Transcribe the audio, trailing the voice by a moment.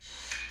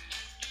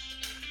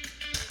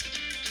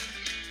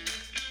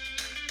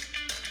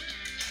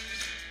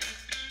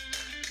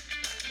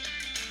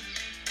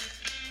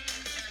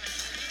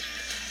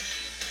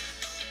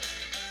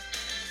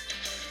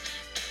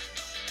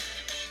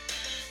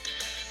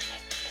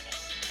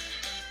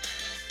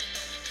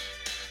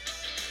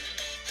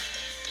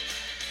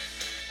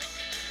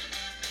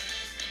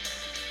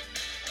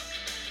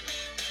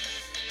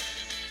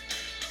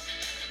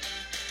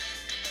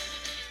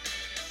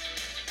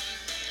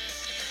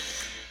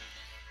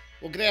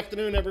Well, good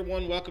afternoon,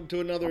 everyone. Welcome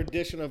to another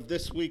edition of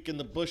This Week in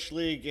the Bush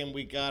League, and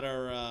we got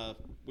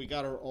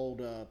our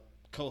old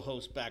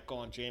co-host back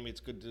on, Jamie. It's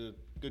good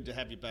to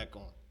have you back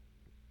on.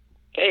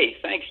 Hey,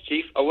 thanks,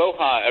 Chief.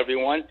 Aloha,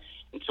 everyone.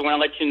 And so I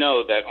want to let you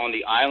know that on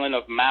the island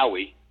of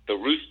Maui, the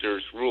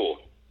roosters rule.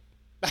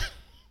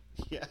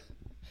 Yeah.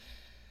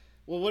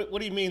 Well, what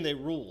do you mean they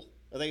rule?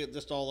 Are they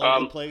just all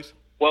over the place?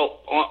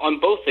 Well, on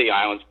both the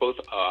islands, both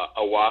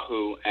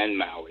Oahu and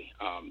Maui,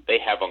 they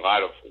have a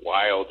lot of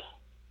wild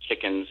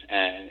chickens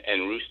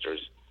and roosters.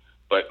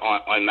 But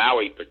on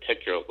Maui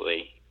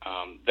particularly,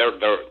 they're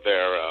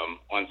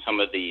on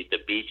some of the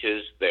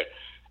beaches. They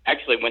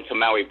actually went to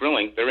Maui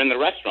Brewing. They're in the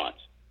restaurants.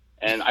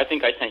 And I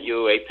think I sent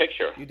you a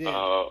picture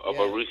of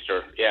a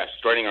rooster,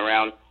 strutting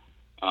around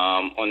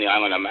on the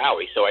island of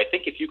Maui. So I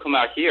think if you come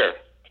out here,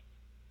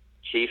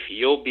 Chief,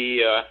 you'll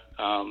be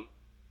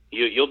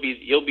you'll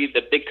be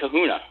the big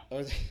kahuna.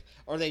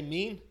 Are they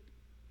mean?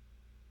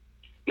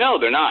 No,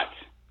 they're not.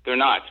 They're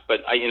not.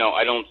 But I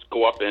don't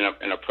go up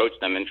and approach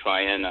them and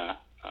try and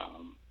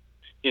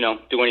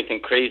do anything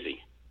crazy.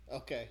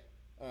 Okay.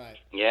 All right.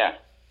 Yeah.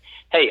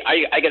 Hey,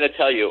 I got to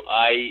tell you,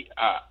 I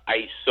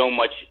so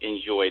much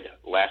enjoyed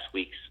last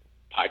week's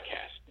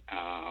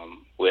podcast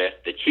with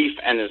the Chief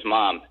and his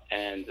mom,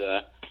 and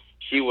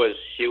she was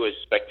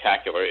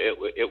spectacular.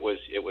 It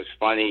was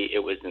funny. It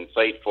was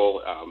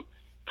insightful.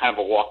 Kind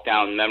of a walk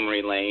down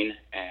memory lane,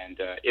 and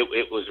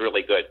it was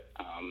really good.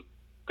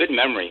 Good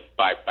memory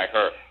by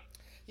her.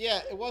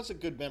 Yeah, it was a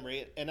good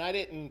memory, and I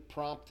didn't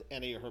prompt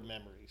any of her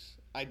memories.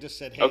 I just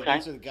said, hey, Okay.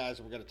 These are the guys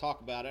that we're going to talk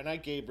about. And I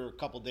gave her a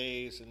couple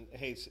days and,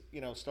 hey,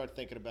 start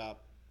thinking about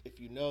if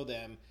you know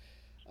them.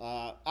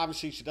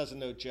 Obviously, she doesn't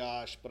know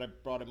Josh, but I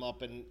brought him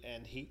up, and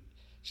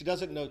she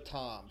doesn't know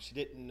Tom. She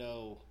didn't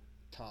know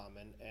Tom.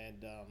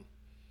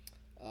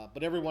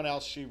 But everyone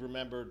else she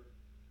remembered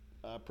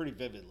pretty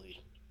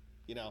vividly.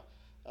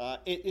 I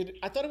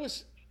thought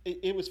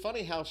it was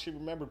funny how she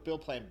remembered Bill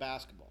playing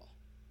basketball.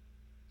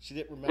 She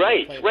didn't remember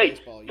playing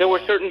baseball. There were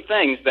certain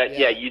things that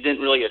you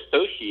didn't really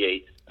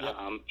associate.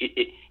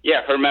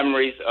 Yep. Her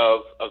memories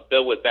of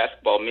Bill with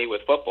basketball, me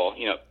with football.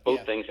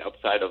 Both things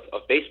outside of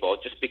baseball.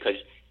 Just because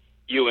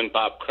you and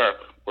Bob Kirk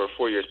were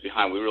 4 years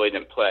behind, we really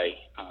didn't play.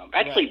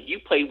 Actually, Right. You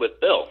played with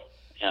Bill.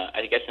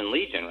 I guess in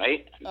Legion,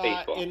 right?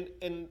 Baseball.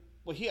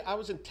 I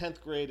was in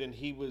 10th grade and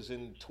he was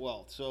in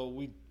 12th, so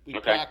we Okay.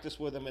 practiced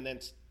with him, and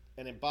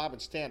then Bob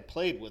and Stan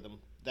played with him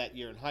that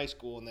year in high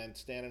school, and then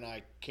Stan and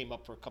I came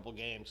up for a couple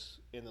games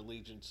in the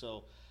Legion.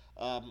 So,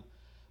 so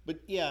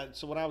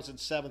when I was in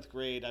 7th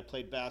grade, I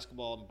played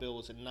basketball, and Bill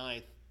was in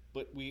 9th,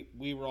 but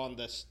we were on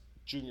this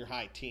junior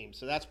high team,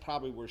 so that's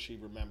probably where she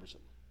remembers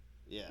him.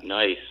 Yeah.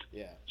 Nice.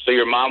 Yeah. So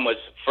your mom was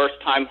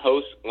first-time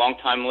host,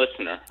 long-time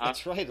listener, huh?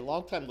 That's right. A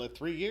long time,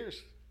 3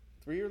 years.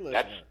 3-year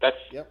listener.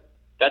 Yep.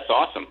 That's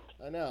awesome.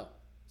 I know.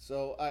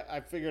 So I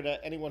figured that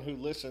anyone who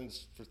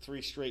listens for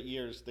 3 straight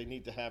years, they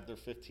need to have their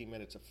 15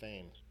 minutes of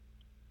fame.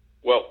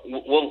 Well,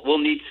 we'll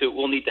need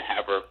to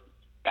have her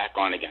back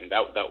on again.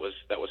 That was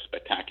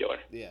spectacular.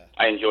 Yeah.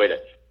 I enjoyed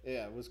it.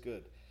 Yeah, it was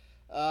good.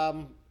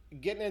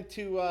 Getting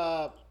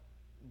into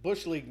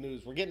Bush League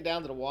news, we're getting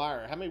down to the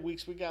wire. How many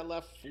weeks we got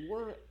left?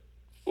 4?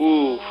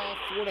 Ooh,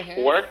 4.5?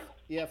 4?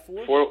 Yeah,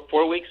 4.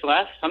 4 weeks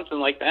left, something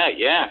like that.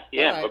 Yeah.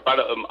 Right. About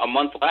a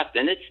month left,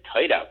 and it's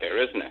tight out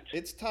there, isn't it?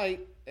 It's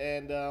tight,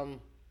 and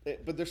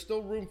but there's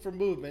still room for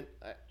movement.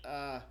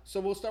 So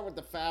we'll start with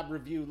the Fab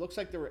review. Looks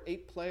like there were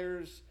 8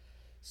 players,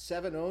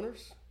 7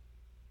 owners.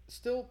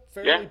 Still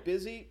fairly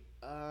busy,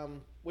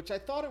 which I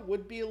thought it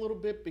would be a little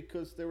bit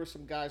because there were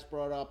some guys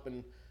brought up,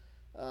 and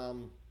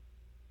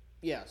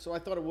so I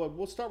thought it would.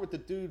 We'll start with the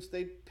dudes.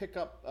 They pick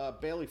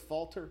up Bailey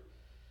Falter,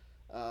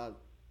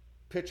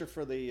 pitcher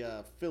for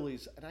the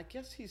Phillies, and I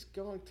guess he's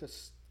going to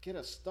get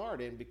a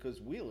start in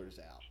because Wheeler's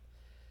out.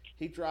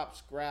 He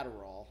drops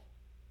Gratterall,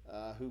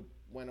 who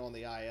went on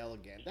the IL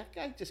again. That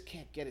guy just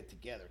can't get it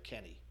together,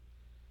 can he?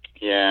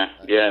 Yeah.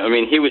 I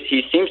mean,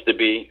 he seems to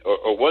be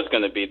or was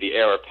going to be the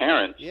heir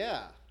apparent.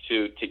 Yeah.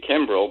 To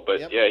Kimbrel,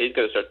 but he's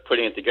got to start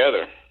putting it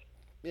together.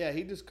 Yeah,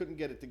 he just couldn't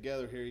get it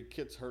together here. He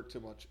gets hurt too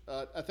much.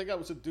 I think that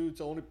was a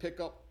dude's only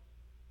pickup.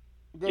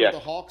 We'll go to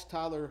the Hawks.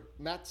 Tyler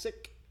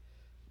Matzik,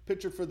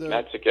 pitcher for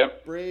the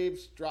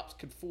Braves, drops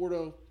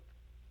Conforto,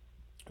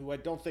 who I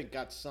don't think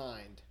got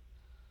signed.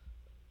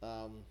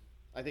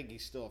 I think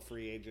he's still a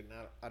free agent.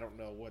 I don't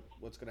know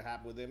what's going to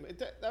happen with him.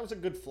 That was a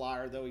good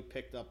flyer, though. He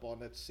picked up on.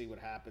 Let's see what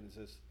happens.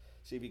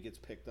 See if he gets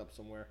picked up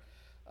somewhere.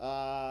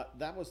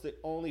 That was the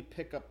only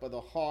pickup of the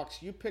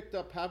Hawks. You picked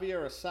up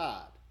Javier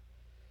Assad,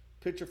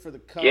 pitcher for the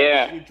Cubs.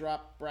 Yeah. You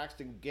dropped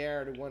Braxton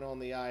Garrett, who went on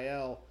the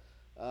IL.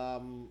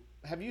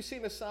 Have you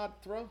seen Assad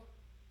throw?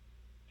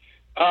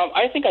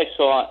 I think I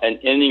saw an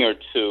inning or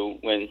two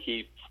when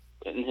he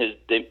in his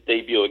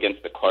debut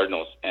against the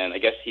Cardinals, and I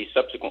guess he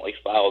subsequently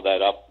followed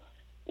that up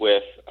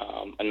with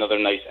another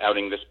nice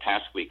outing this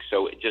past week.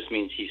 So it just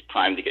means he's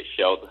primed to get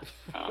shelled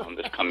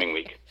this coming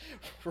week.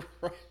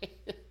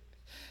 Right.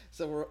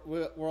 So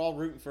we're all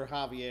rooting for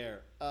Javier.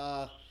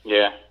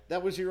 Yeah.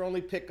 That was your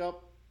only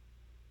pickup,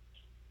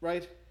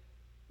 right?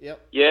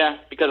 Yep. Yeah,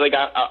 because I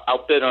got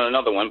outbid on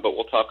another one, but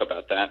we'll talk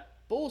about that.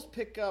 Bulls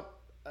pick up.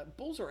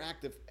 Bulls are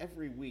active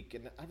every week,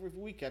 and every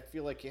week I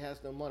feel like he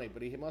has no money,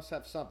 but he must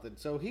have something.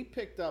 So he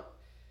picked up.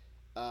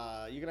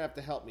 You're gonna have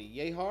to help me.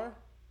 Yehar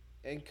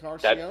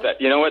Encarnacion.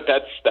 You know what?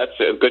 That's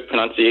a good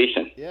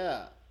pronunciation.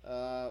 Yeah.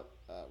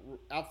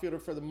 Outfielder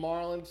for the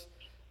Marlins.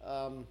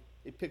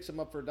 He picks him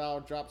up for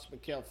 $1. Drops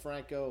Maikel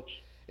Franco.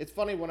 It's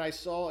funny when I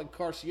saw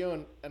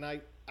Encarnacion, and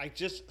I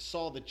just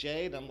saw the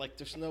J, and I'm like,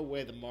 there's no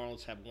way the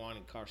Marlins have Juan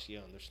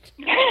Encarnacion.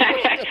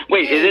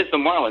 Wait, it is the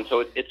Marlins,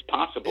 so it's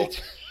possible.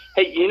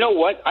 Hey, you know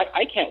what?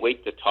 I can't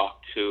wait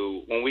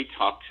to when we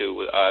talk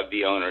to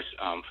the owners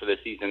for the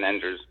season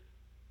enders.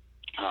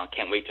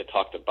 Can't wait to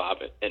talk to Bob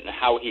and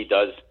how he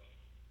does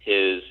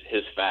his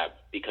fab,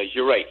 because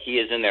you're right, he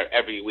is in there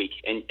every week,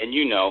 and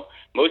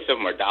most of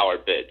them are dollar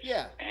bids.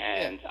 Yeah.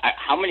 And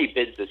how many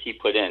bids does he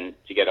put in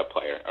to get a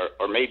player?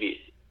 Or maybe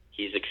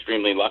he's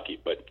extremely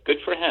lucky, but good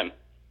for him.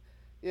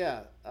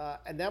 Yeah,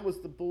 and that was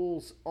the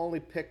Bulls'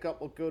 only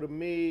pickup. Will go to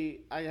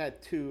me. I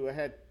had two. I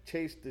had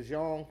Chase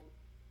DeYoung,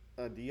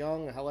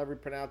 however you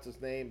pronounce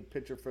his name,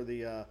 pitcher for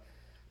the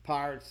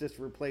Pirates, just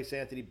to replace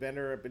Anthony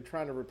Bender. I've been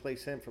trying to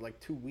replace him for like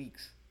 2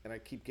 weeks, and I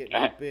keep getting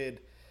outbid.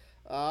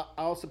 I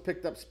also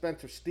picked up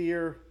Spencer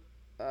Steer,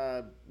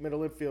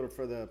 middle infielder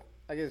for the,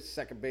 I guess,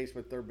 second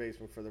baseman, third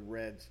baseman for the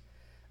Reds,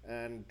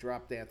 and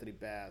dropped Anthony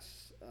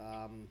Bass.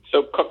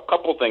 So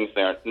couple things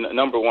there.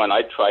 Number one,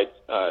 I tried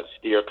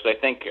Steer because I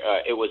think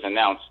it was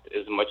announced,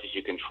 as much as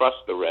you can trust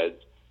the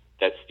Reds,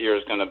 that Steer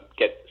is going to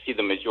see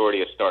the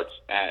majority of starts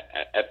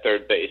at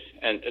third base,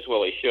 and as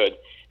well he should.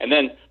 And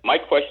then my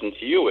question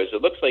to you is,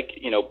 it looks like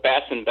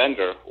Bass and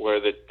Bender were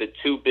the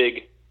two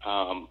big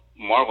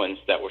Marlins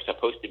that were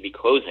supposed to be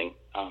closing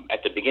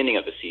at the beginning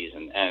of the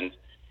season, and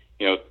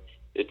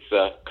it's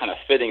kind of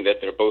fitting that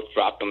they're both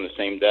dropped on the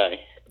same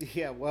day.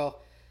 Yeah,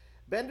 well,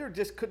 Bender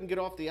just couldn't get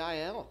off the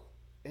IL.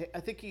 I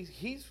think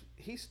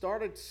he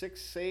started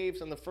 6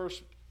 saves in the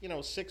first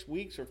 6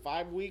 weeks or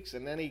 5 weeks,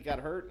 and then he got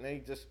hurt,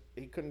 and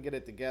he couldn't get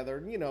it together.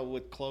 And,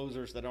 with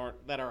closers that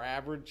are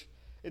average,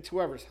 it's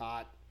whoever's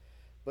hot.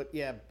 But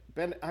yeah,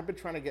 I've been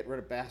trying to get rid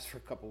of Bass for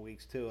a couple of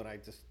weeks too, and I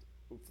just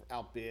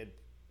outbid.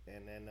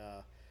 And then,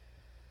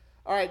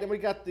 all right, then we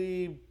got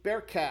the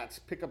Bearcats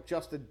pick up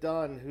Justin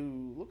Dunn,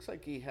 who looks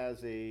like he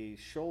has a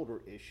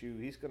shoulder issue.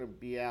 He's going to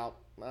be out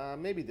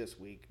maybe this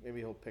week. Maybe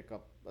he'll pick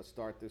up a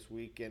start this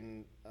week,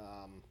 and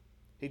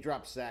he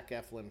drops Zach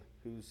Eflin,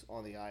 who's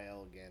on the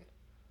IL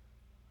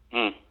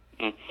again.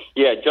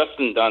 Yeah,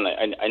 Justin Dunn,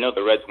 I know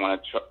the Reds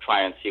want to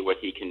try and see what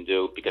he can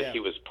do, because he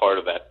was part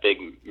of that big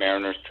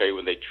Mariners trade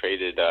when they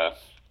traded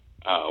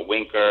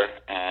Winker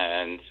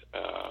and,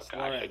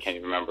 I can't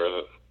even remember.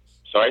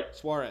 Sorry?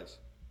 Suarez.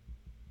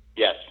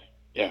 Yes,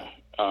 yeah.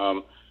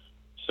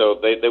 So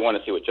they want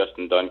to see what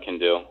Justin Dunn can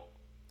do.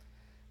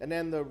 And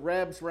then the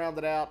Rebs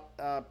rounded out,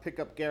 pick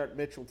up Garrett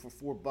Mitchell for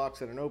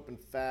 $4 at an open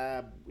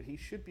fab. He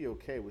should be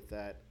okay with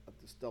that. I'll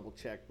just double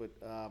check, but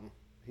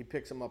he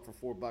picks him up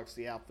for $4.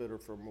 The outfielder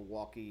from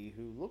Milwaukee,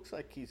 who looks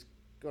like he's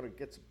going to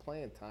get some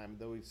playing time,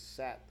 though he's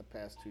sat the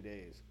past 2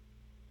 days.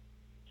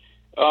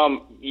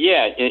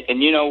 Yeah, and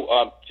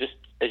just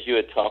as you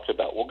had talked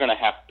about, we're going to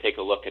have to take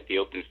a look at the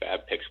open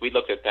fab picks. We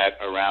looked at that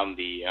around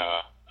the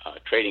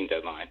trading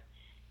deadline,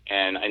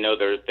 and I know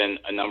there have been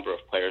a number of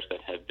players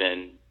that have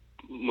been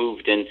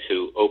moved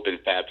into open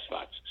fab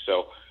slots.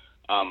 So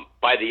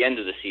by the end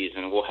of the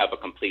season, we'll have a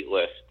complete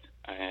list.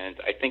 And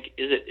I think,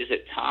 is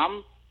it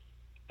Tom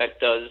that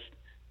does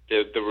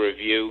the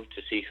review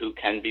to see who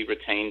can be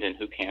retained and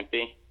who can't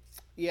be?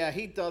 Yeah,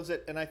 he does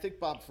it, and I think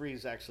Bob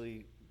Freese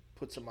actually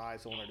put some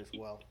eyes on it as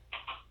well.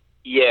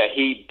 Yeah,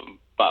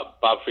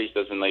 Bob Freese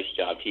does a nice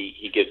job.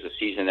 He gives a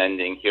season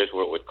ending. Here's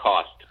what it would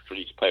cost for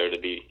each player to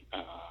be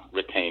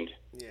retained.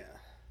 Yeah.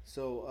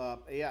 So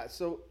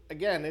So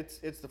again, it's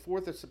the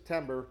 4th of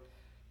September.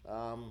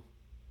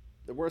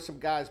 There were some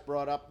guys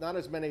brought up, not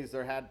as many as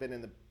there had been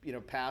in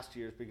the past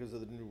years because of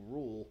the new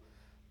rule,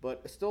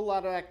 but still a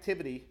lot of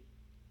activity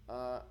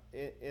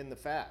in the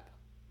fab,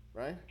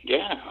 right?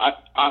 Yeah,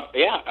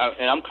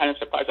 and I'm kind of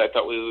surprised. I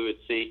thought we would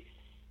see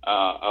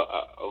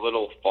a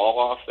little fall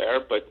off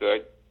there, but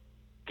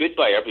good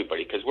by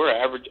everybody, because we're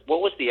average.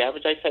 What was the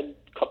average? I said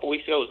a couple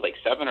weeks ago it was like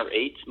 7 or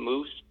 8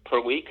 moves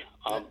per week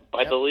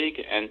by the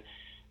league, and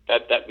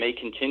that may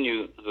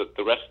continue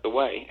the rest of the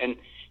way. And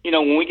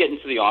when we get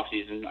into the off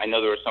season, I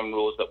know there are some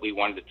rules that we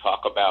wanted to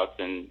talk about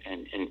and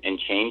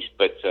change,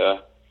 but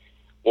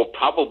we'll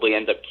probably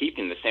end up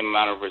keeping the same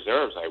amount of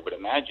reserves, I would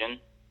imagine.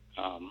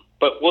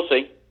 But we'll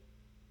see.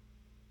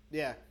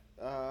 Yeah.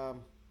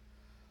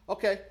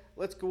 Okay,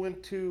 let's go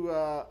into.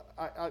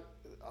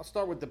 I'll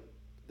start with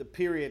the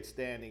period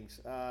standings.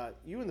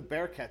 You and the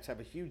Bearcats have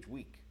a huge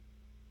week.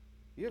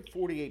 You have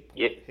 48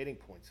 hitting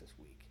points this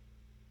week.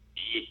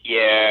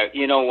 Yeah,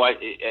 you know what?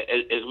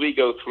 As we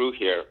go through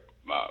here,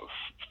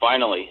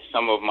 finally,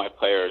 some of my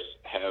players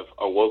have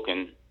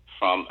awoken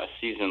from a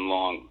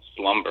season-long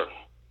slumber,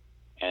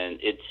 and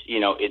it's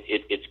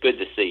it's good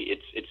to see.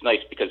 It's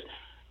nice because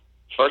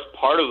first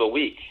part of the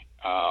week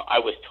I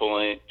was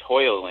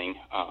toiling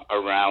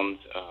around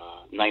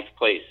ninth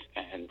place,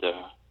 and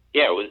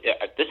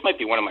this might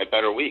be one of my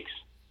better weeks.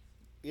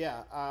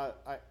 Yeah,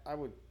 I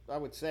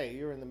would say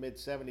you're in the mid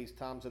 70s.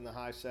 Tom's in the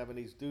high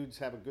 70s. Dudes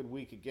have a good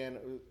week again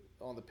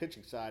on the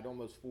pitching side,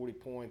 almost 40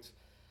 points.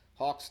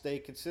 Hawks stay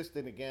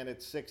consistent again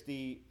at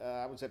 60.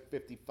 I was at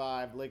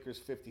 55. Lakers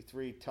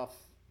 53.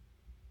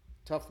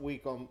 Tough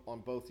week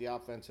on both the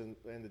offense and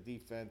the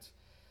defense.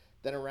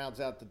 Then it rounds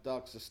out the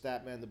Ducks, the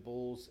Statman, the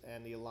Bulls,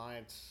 and the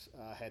Alliance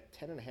had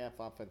 10.5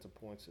 offensive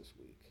points this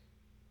week.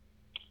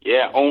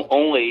 Yeah,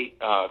 only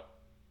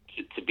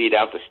to beat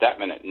out the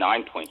Statman at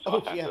 9 points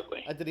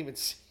offensively. Yeah, I didn't even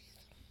see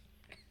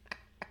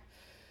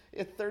it.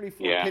 Had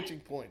 34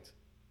 pitching points.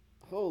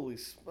 Holy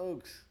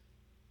smokes.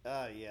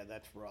 Yeah,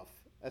 that's rough.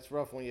 That's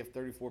rough when you have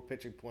 34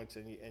 pitching points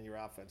and your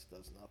offense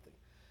does nothing.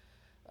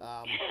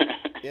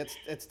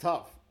 It's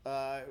tough.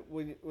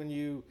 When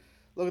you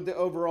look at the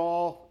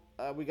overall,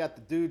 we got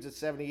the Dudes at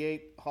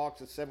 78,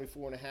 Hawks at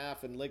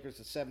 74.5, and Lakers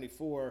at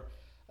 74.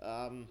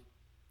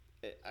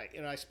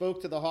 I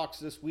spoke to the Hawks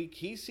this week.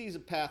 He sees a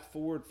path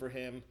forward for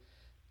him,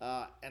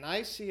 and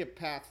I see a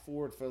path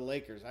forward for the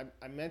Lakers.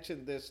 I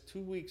mentioned this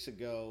 2 weeks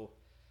ago.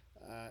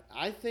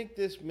 I think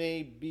this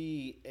may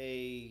be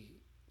a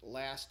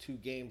last 2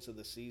 games of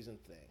the season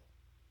thing.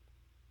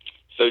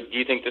 So do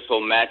you think this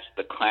will match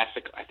the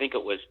classic? I think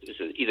it was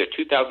either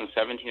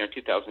 2017 or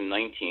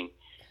 2019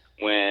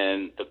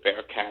 when the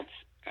Bearcats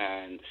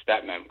and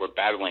Statman were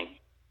battling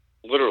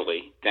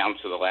literally down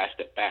to the last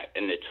at bat,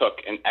 and it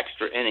took an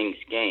extra innings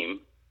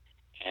game,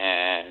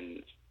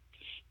 and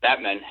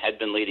Statman had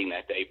been leading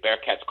that day.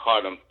 Bearcats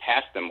caught him,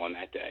 passed him on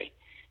that day.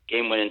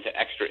 Game went into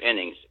extra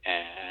innings,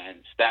 and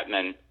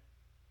Statman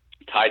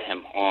tied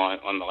him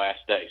on the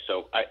last day.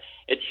 So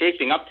it's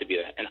shaping up to be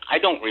that. And I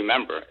don't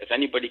remember, if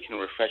anybody can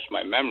refresh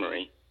my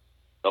memory,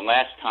 the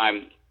last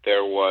time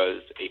there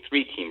was a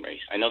 3-team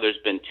race. I know there's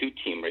been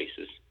 2-team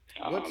races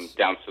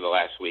down to the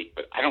last week,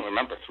 but I don't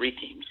remember 3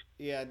 teams.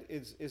 Yeah,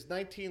 is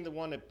 19 the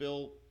one that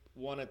Bill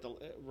won at the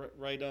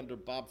right under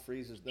Bob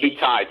Freeze's nose? He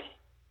tied.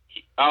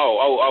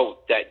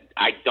 That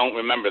I don't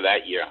remember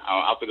that year.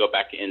 I'll have to go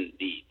back in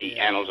the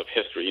annals of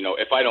history.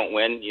 If I don't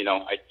win,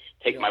 I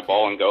take my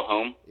ball and go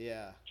home.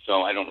 Yeah.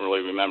 So I don't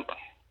really remember.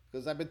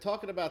 Because I've been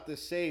talking about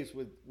this saves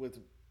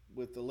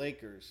with the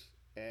Lakers,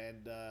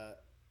 and the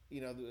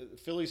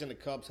Phillies and the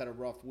Cubs had a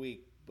rough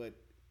week, but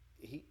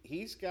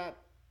he's got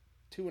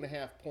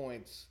 2.5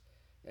 points,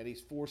 and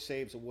he's 4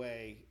 saves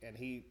away, and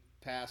he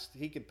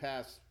could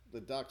pass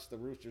the Ducks, the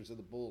Roosters, and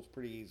the Bulls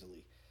pretty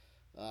easily.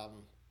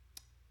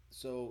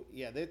 So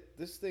yeah,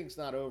 this thing's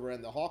not over,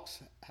 and the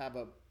Hawks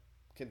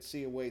can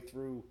see a way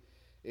through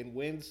in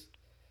wins.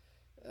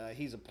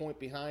 He's a point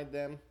behind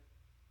them.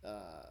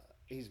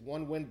 He's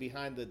 1 win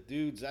behind the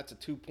Dudes. That's a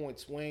 2-point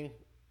swing.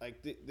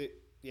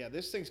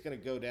 This thing's going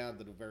to go down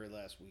to the very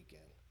last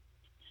weekend.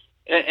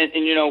 And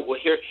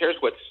here's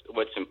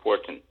what's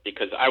important,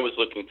 because I was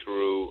looking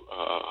through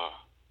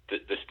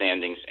the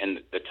standings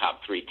and the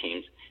top 3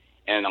 teams,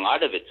 and a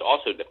lot of it's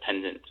also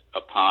dependent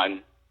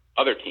upon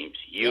other teams,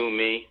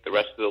 me, the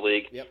rest of the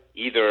league,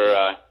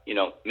 either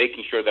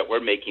making sure that we're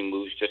making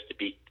moves just to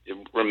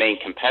remain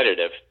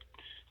competitive,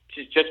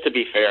 just to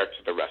be fair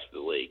to the rest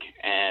of the league.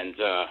 And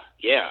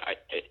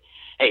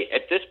hey,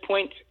 at this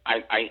point,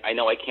 I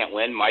know I can't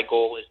win. My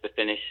goal is to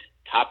finish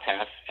top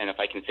half, and if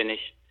I can finish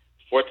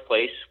 4th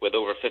place with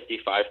over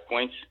 55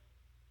 points,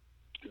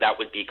 that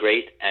would be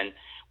great. And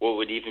what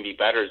would even be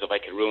better is if I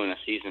could ruin a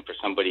season for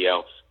somebody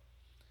else.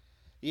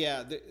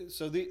 Yeah.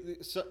 So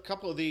a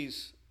couple of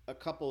these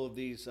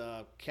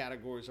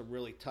categories are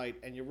really tight,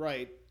 and you're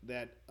right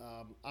that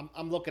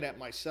I'm looking at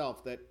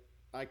myself that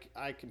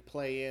I can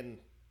play in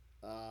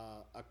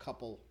a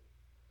couple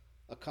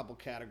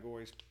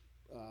categories,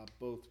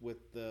 both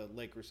with the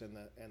Lakers and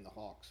the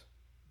Hawks.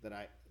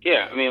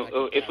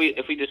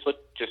 If we just look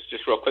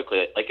just real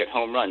quickly, like at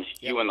home runs,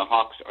 you and the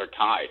Hawks are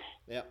tied.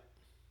 Yep.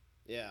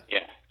 Yeah.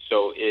 Yeah.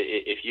 So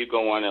if you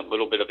go on a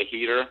little bit of a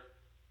heater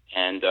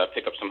and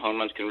pick up some home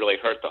runs, can really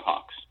hurt the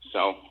Hawks.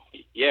 So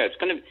yeah, it's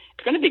gonna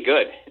be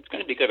good. It's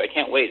gonna be good. I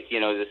can't wait,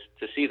 to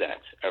see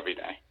that every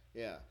day.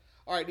 Yeah.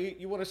 All right.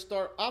 You want to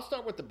start? I'll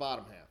start with the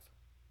bottom half.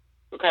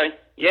 Okay.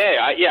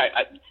 Yeah.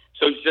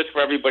 So just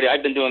for everybody,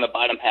 I've been doing the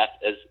bottom half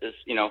as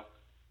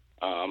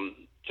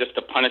just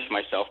to punish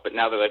myself. But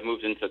now that I've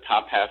moved into the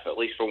top half, at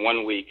least for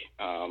 1 week,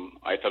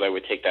 I thought I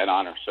would take that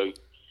honor. So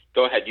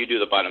go ahead, you do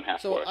the bottom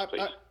half for us,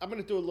 please. I'm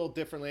going to do it a little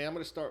differently. I'm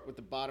going to start with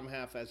the bottom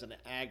half as an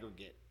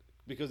aggregate,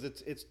 because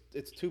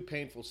it's too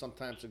painful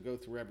sometimes to go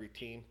through every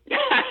team.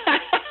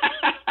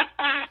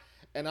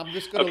 And I'm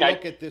just going to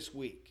look at this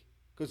week,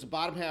 because the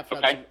bottom half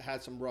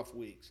had some rough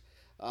weeks.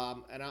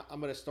 And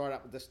I'm going to start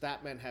out with the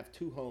Statmen have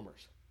 2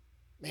 homers.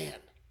 Man,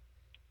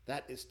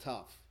 that is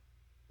tough.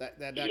 That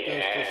goes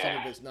to some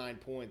of his 9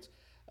 points.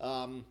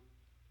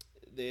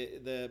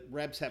 The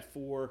Rebs have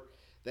 4.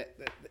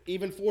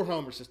 Even 4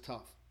 homers is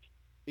tough.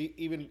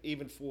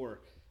 Even 4.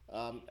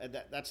 And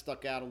that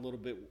stuck out a little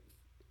bit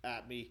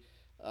at me.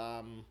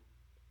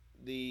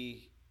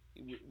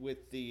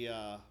 With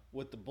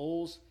the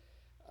Bulls,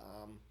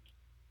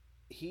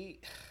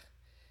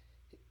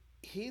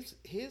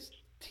 his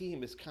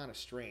team is kind of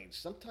strange.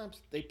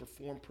 Sometimes they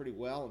perform pretty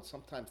well, and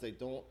sometimes they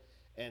don't.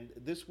 And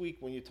this week,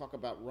 when you talk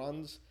about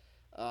runs,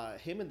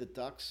 him and the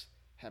Ducks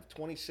have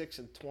 26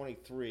 and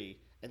 23,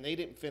 and they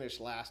didn't finish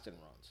last in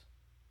runs.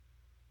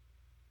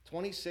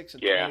 26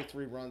 and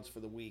 23 runs for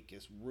the week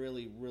is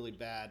really, really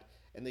bad,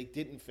 and they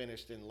didn't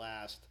finish in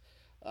last.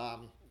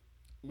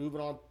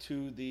 Moving on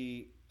to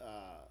the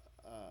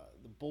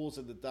Bulls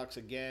and the Ducks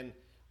again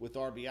with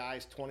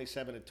RBIs,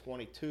 27 and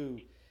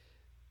 22.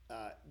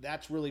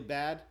 That's really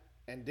bad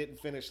and didn't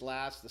finish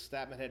last. The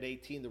Statman had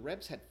 18. The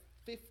Rebs had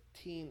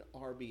 15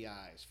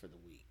 RBIs for the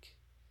week.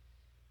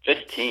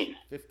 15.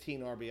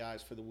 15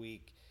 RBIs for the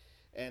week.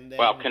 And then,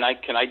 wow, can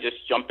I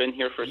just jump in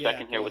here for a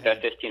second here with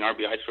that 15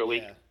 RBIs for a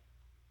week? Yeah.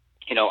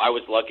 You know, I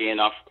was lucky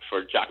enough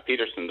for Jock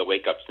Peterson to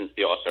wake up since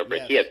the All-Star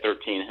break. Yes. He had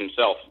 13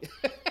 himself.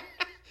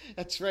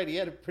 That's right. He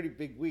had a pretty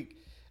big week.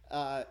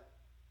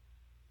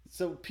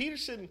 So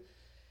Peterson,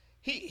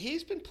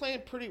 he's been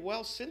playing pretty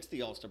well since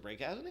the All-Star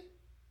break, hasn't he?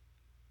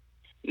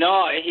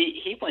 No,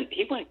 he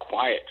went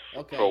quiet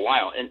for a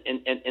while, and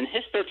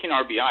his 13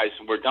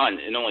 RBIs were done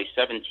in only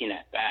 17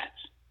 at bats.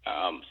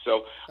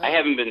 So I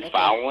haven't been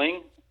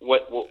following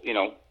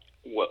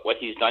what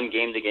he's done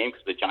game to game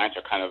because the Giants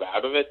are kind of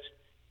out of it.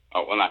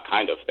 Well, not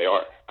kind of, they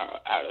are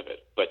out of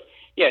it. But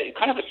yeah,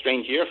 kind of a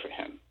strange year for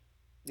him.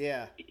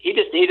 Yeah, he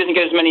doesn't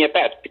get as many at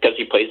bats because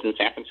he plays in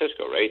San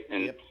Francisco, right?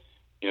 And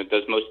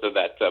does most of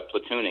that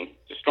platooning.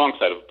 It's a strong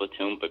side of a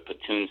platoon, but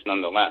platoons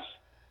nonetheless.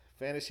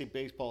 Fantasy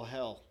baseball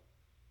hell.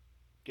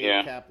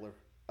 Gabe Kapler.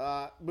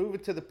 Moving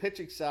to the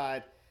pitching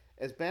side,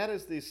 as bad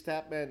as the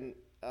Statman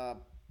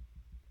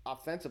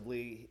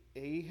offensively,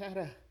 he had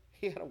a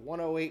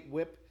 108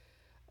 WHIP,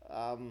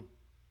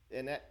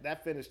 and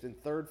that finished in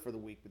third for the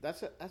week. But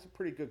that's a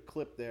pretty good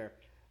clip there.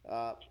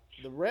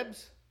 The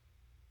Rebs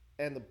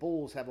and the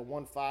Bulls have a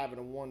 1.5 and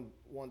a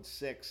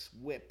 1.16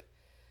 WHIP.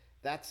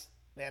 That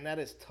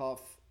is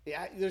tough.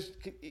 Yeah, there's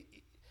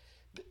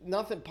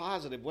nothing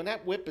positive when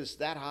that WHIP is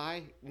that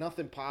high.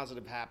 Nothing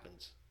positive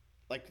happens.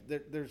 Like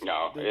there's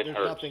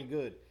nothing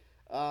good.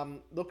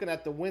 Looking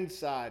at the win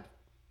side,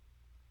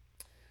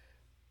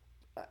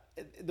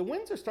 the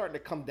wins are starting to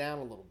come down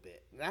a little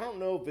bit. And I don't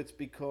know if it's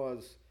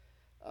because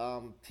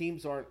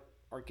teams are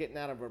getting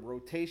out of a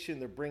rotation.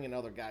 They're bringing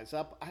other guys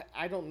up.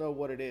 I don't know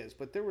what it is,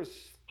 but there was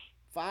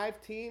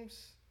 5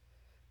 teams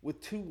with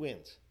 2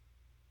 wins.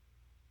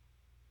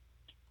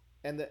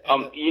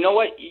 You know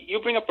what?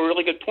 You bring up a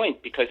really good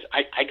point because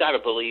I gotta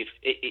believe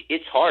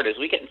it's hard as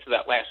we get into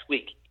that last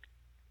week.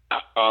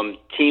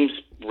 Teams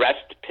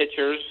rest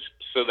pitchers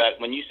so that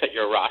when you set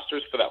your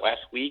rosters for that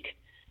last week,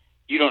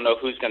 you don't know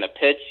who's going to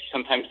pitch.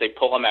 Sometimes they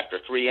pull them after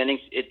 3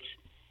 innings.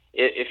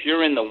 If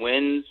you're in the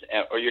wins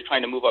or you're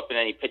trying to move up in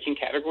any pitching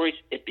categories,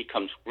 it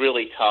becomes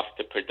really tough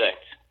to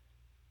predict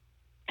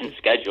and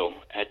schedule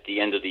at the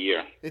end of the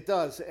year. It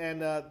does,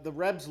 and the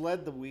Rebs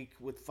led the week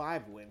with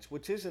 5 wins,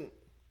 which is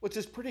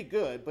pretty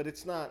good, but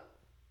it's not.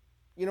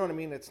 You know what I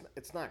mean?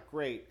 It's not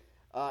great.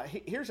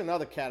 Here's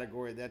another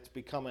category that's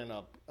becoming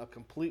a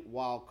complete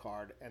wild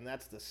card, and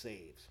that's the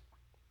saves.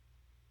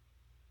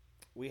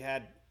 We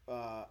had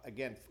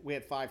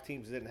 5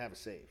 teams that didn't have a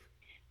save.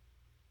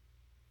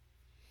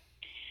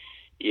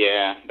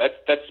 Yeah,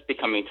 that's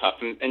becoming tough,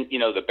 and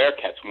the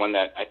Bearcats won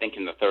that I think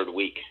in the 3rd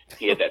week.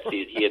 He had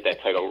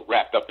that title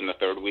wrapped up in the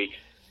 3rd week.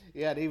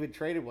 Yeah, and he even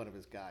traded one of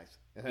his guys.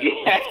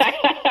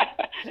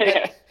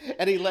 Yeah.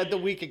 And he led the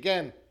week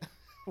again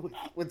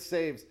with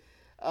saves.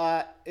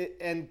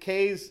 And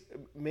K's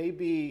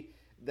maybe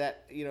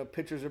that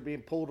pitchers are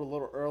being pulled a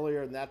little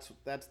earlier, and that's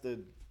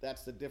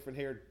the different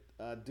here.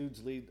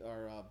 Dudes lead,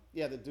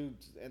 the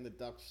Dudes and the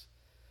Ducks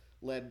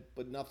led,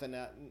 but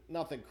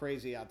nothing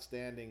crazy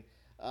outstanding.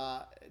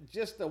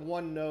 Just a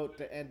one note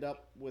to end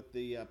up with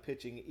the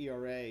pitching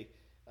ERA.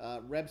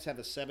 Rebs have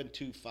a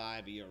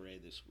 7.25 ERA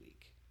this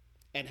week,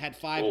 and had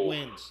 5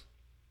 wins.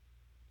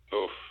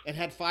 And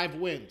had 5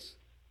 wins.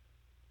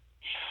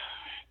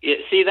 Yeah,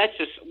 see, that's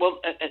just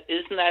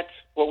isn't that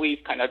what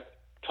we've kind of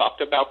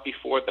talked about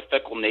before? The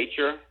fickle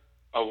nature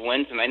of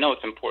wins, and I know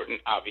it's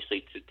important,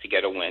 obviously, to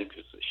get a win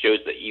because it shows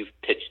that you've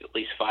pitched at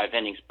least 5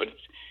 innings. But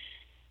it's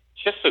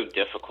just so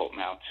difficult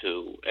now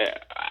to.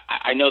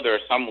 I know there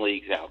are some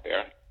leagues out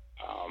there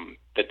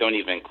that don't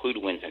even include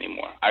wins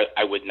anymore.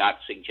 I would not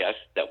suggest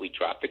that we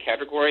drop the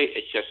category.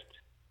 It's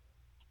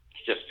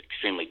just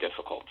extremely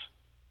difficult.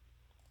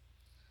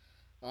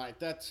 All right,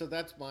 that's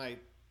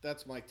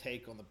my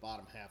take on the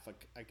bottom half.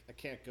 I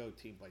can't go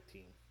team by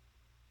team.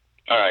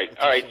 All right.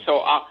 So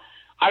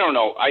I don't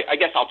know. I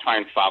guess I'll try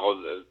and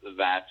follow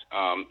that.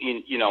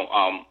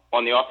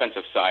 On the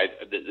offensive side,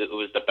 it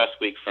was the best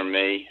week for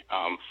me.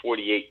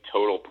 48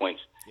 total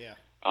points. Yeah.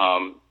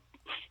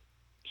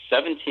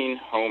 17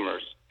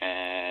 homers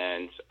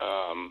and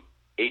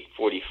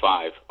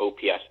 845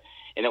 OPS.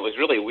 And it was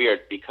really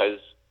weird because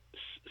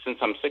since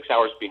I'm 6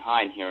 hours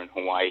behind here in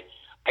Hawaii,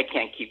 I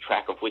can't keep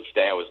track of which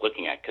day I was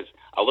looking at because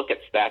I'll look at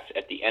stats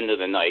at the end of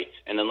the night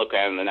and then look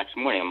at them the next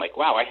morning. I'm like,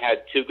 wow, I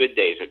had 2 good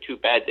days or 2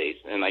 bad days.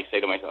 And I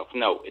say to myself,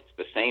 no, it's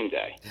the same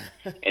day.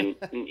 And,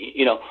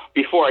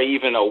 before I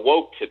even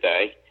awoke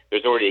today,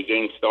 there's already a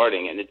game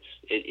starting, and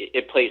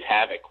it plays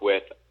havoc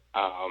with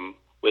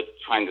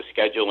trying to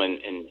schedule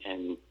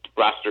and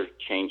roster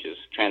changes,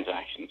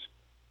 transactions.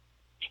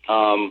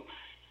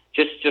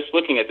 Just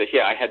looking at this,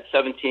 I had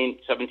 17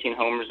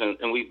 homers,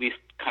 and we've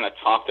kind of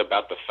talked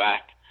about the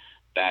fact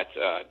that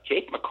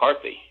Jake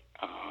McCarthy,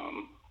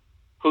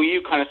 who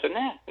you kind of said,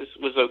 this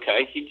was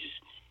okay.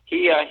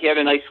 He had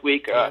a nice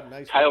week.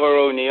 Tyler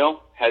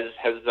O'Neill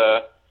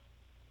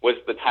was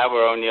the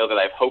Tyler O'Neill that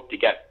I've hoped to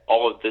get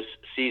all of this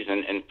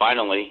season, and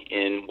finally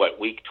in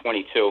week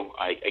 22,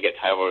 I get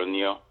Tyler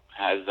O'Neill.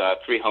 Has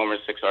 3 homers,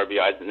 6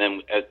 RBIs, and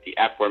then at the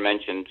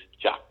aforementioned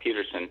Jock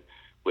Peterson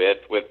with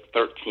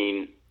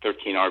 13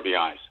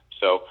 RBIs.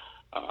 So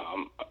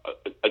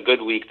a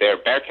good week there.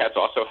 Bearcats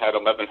also had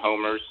 11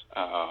 homers.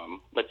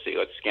 Let's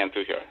scan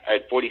through here. I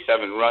had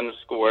 47 runs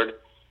scored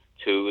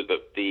to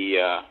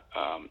the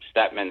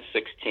Statmen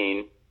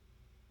 16.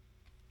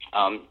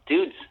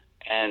 Dudes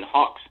and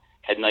Hawks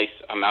had nice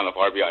amount of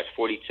RBIs,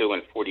 42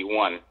 and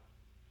 41,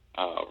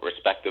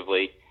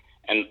 respectively.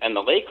 And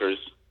the Lakers,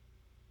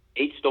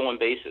 8 stolen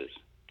bases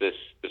this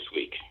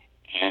week,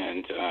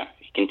 and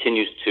he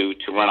continues to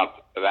run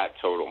up that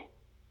total.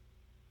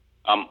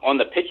 On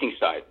the pitching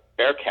side,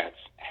 Bearcats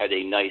had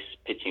a nice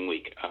pitching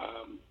week.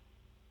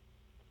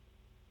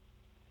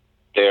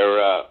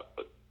 They're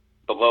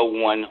below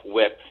 1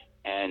 WHIP,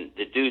 and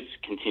the Dudes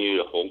continue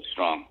to hold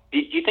strong. Do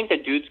you think the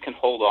Dudes can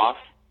hold off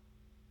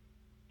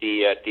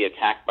the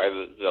attack by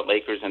the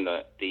Lakers and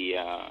the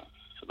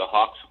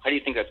Hawks? How do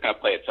you think that's going to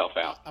play itself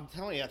out? I'm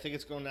telling you, I think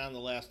it's going down the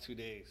last 2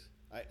 days.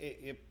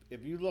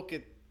 If you look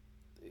at,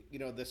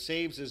 the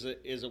saves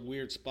is a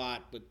weird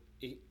spot, but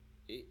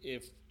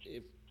if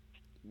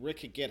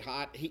Rick could get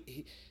hot,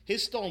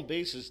 his stolen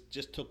bases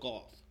just took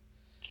off,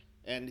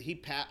 and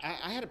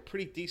I had a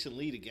pretty decent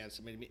lead against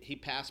him. I mean, he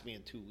passed me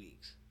in 2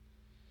 weeks,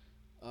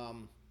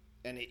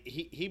 and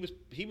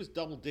he was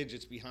double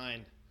digits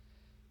behind.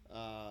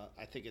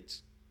 I think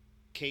it's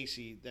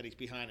Casey that he's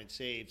behind in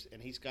saves,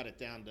 and he's got it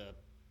down to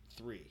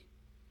 3.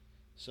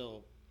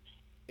 So.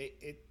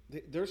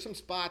 There's some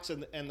spots,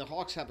 and the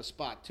Hawks have a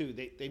spot too.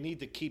 They need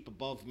to keep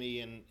above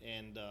me,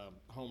 and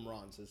home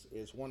runs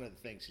is one of the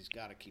things he's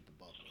got to keep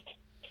above me.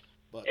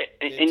 But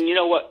and you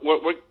know what,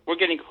 we're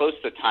getting close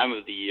to the time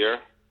of the year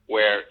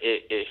where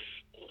if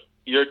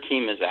your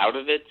team is out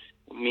of it,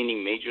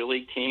 meaning major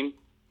league team,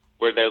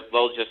 where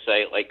they'll just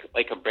say like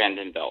a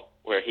Brandon Belt,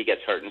 where he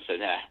gets hurt and says,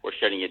 we're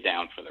shutting you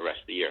down for the rest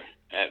of the year.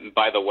 And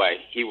by the way,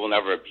 he will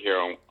never appear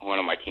on one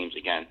of my teams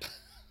again.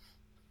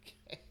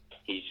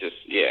 He's just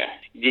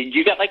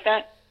You get like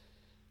that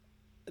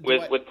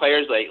with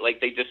players like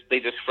they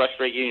just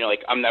frustrate you. And you're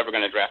like, I'm never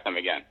going to draft them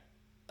again.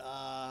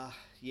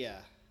 Yeah.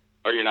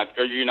 Or you're not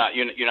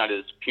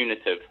as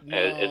punitive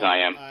as I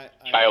am.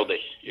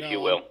 Childish, if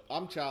you will.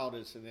 I'm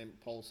childish and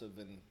impulsive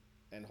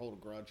and hold a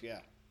grudge.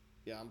 Yeah.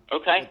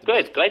 Okay.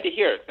 Good. Glad to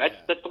hear. That's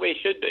the way it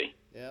should be.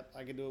 Yep.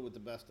 I can do it with the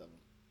best of them.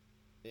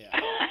 Yeah.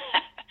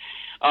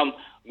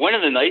 One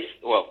of the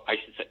I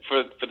should say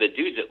for the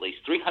Dudes at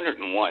least,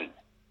 301.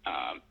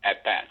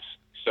 At bats,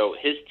 so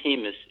his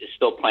team is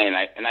still playing,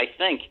 and I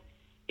think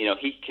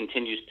he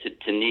continues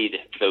to need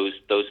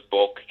those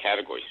bulk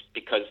categories,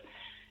 because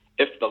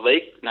if the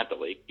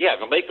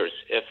Lakers,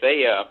 if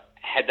they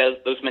had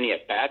those many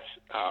at bats,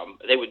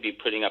 they would be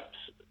putting up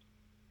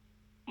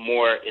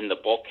more in the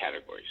bulk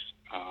categories.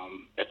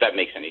 If that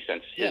makes any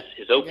sense.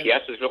 His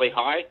OPS is really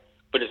high,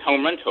 but his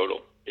home run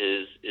total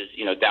is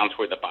down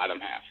toward the bottom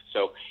half.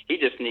 So he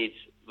just needs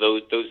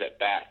those at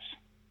bats.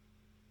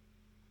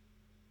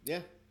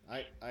 Yeah.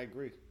 I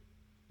agree.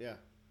 Yeah.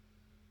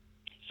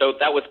 So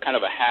that was kind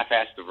of a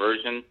half-assed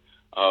version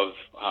of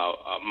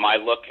my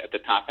look at the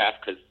top half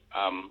because,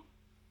 I'm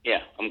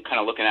kind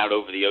of looking out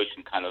over the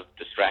ocean, kind of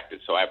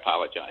distracted, so I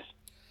apologize.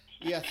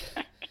 Yeah.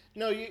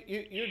 No,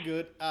 you're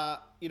good.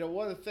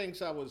 One of the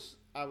things I was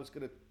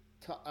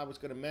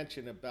gonna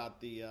mention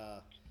about the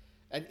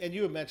and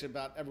you had mentioned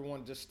about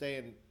everyone just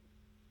staying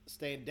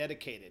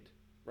dedicated,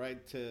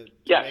 right, to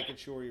making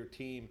sure your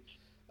team.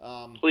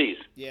 Please.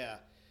 Yeah.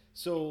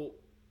 So.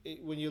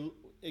 When you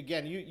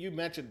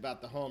mentioned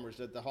about the homers,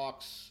 that the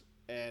Hawks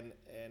and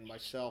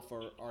myself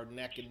are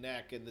neck and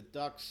neck, and the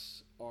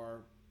Ducks are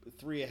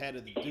 3 ahead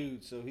of the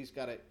Dudes, so he's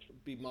got to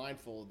be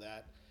mindful of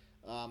that.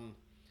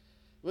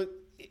 But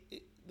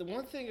the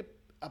one thing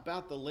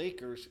about the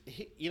Lakers,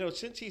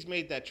 since he's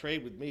made that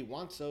trade with me,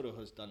 Juan Soto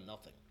has done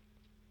nothing.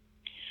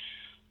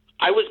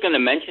 I was going to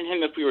mention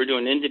him if we were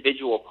doing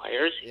individual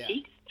players. Yeah.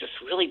 He's just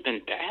really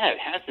been bad,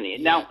 hasn't he?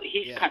 Yeah. Now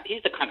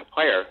he's the kind of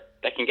player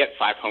that can get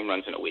 5 home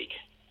runs in a week.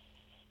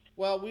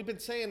 Well, we've been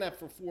saying that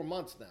for 4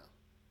 months now.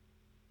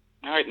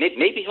 All right,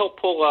 maybe he'll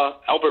pull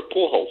Albert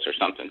Pujols or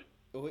something.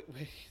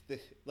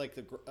 Like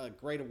the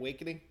Great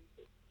Awakening?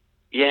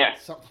 Yeah.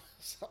 Something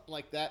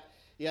like that.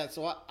 Yeah,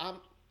 so I'm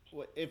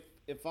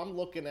if I'm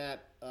looking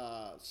at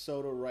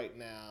Soto right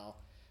now,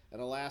 in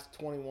the last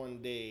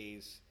 21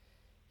 days,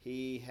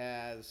 he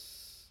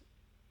has.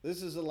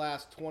 This is the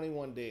last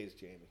 21 days,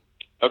 Jamie.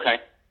 Okay.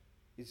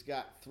 He's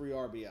got 3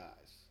 RBIs.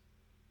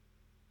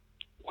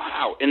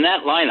 Wow, in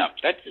that lineup,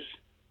 that's just,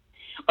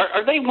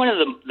 are they one of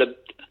the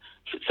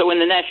so in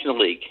the National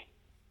League,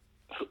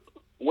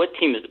 what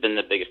team has been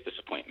the biggest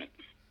disappointment?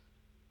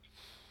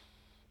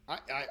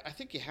 I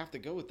think you have to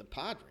go with the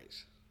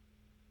Padres.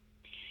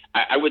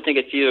 I would think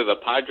it's either the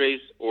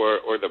Padres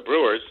or the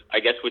Brewers. I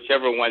guess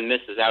whichever one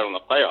misses out on the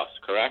playoffs,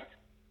 correct?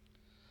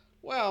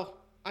 Well,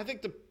 I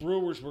think the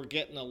Brewers were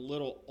getting a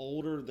little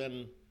older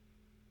than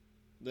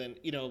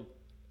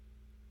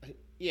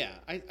yeah,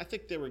 I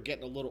think they were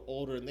getting a little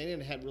older, and they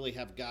didn't really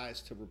have guys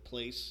to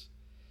replace,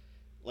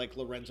 like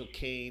Lorenzo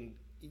Cain.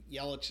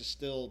 Yelich is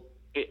still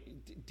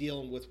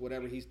dealing with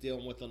whatever he's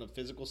dealing with on the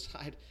physical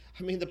side.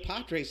 I mean, the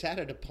Padres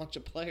added a bunch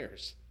of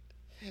players.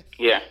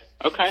 Yeah.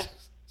 Okay.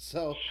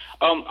 So.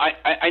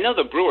 I know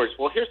the Brewers.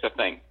 Well, here's the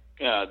thing.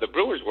 The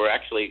Brewers were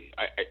actually.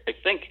 I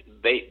think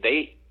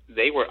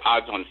they were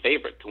odds-on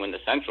favorite to win the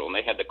Central, and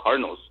they had the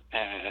Cardinals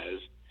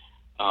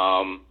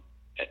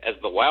as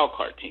the wild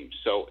card team.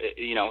 So,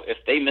 if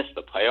they miss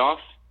the playoffs,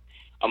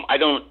 I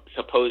don't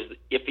suppose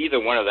if either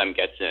one of them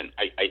gets in,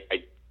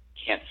 I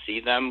can't see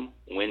them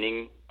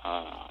winning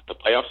the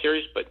playoff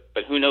series. But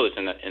who knows?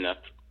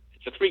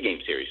 It's a 3-game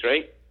series,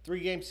 right?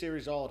 3-game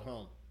series all at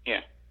home.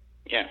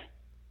 Yeah.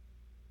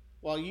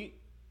 Well,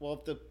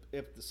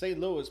 if the St.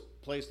 Louis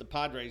plays the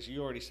Padres,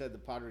 you already said the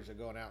Padres are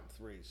going out in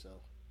 3, so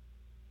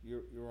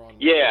you're on.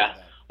 Yeah.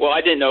 Well,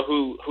 I didn't know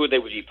who they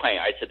would be playing.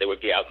 I said they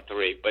would be out in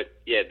 3, but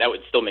yeah, that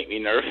would still make me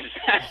nervous.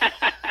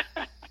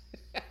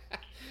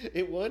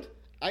 It would.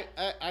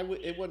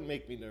 It wouldn't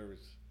make me nervous.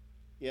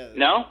 Yeah.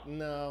 No.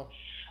 No.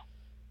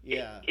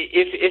 Yeah.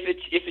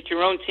 If it's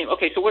your own team,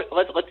 okay. So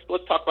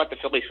let's talk about the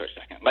Phillies for a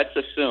second. Let's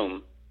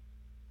assume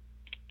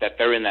that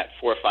they're in that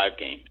 4 or 5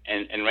 game,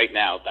 and right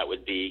now that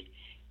would be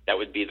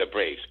the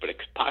Braves, but it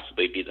could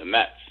possibly be the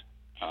Mets.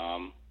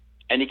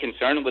 Any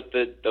concern with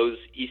those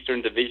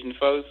Eastern Division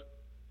foes?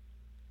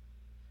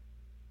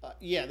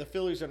 Yeah, the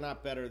Phillies are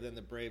not better than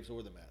the Braves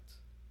or the Mets.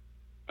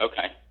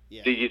 Okay.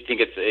 Yeah. Do you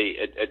think it's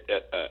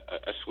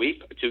a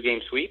sweep, a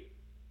 2-game sweep?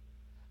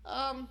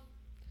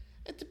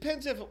 It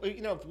depends if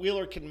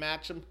Wheeler can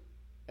match them,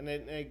 and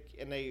they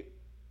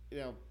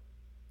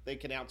they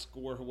can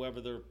outscore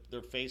whoever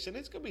they're facing.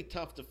 It's going to be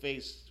tough to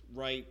face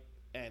Wright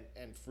and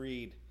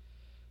Fried.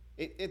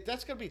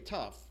 That's going to be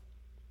tough.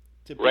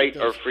 Wright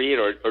or Fried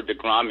or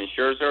DeGrom and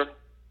Scherzer?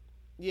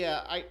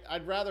 Yeah,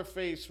 I'd rather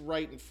face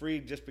Wright and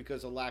Fried just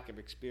because of lack of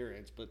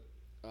experience. But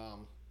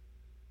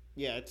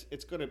yeah,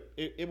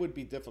 it would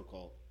be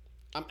difficult.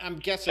 I'm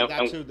guessing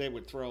that's who they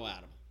would throw at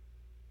him.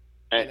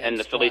 And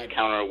the Phillies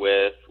counter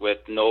with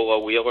Nola,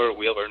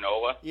 Wheeler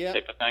Nola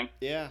type of thing?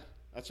 Yeah,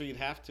 that's what you'd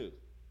have to.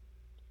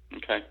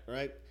 Okay.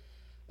 Right.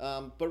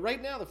 But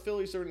right now the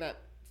Phillies are in that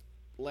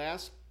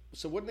last.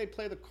 So wouldn't they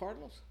play the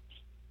Cardinals?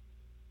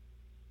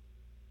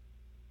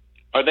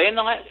 Are they in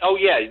the last? Oh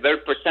yeah, they're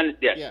percentage.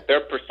 Yeah,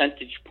 they're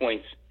percentage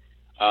points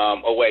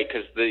away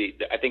because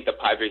I think the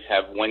Padres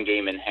have 1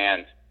 game in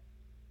hand.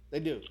 They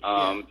do.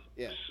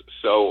 Yeah.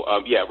 So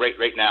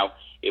right now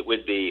it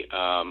would be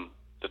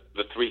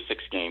the 3-6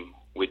 game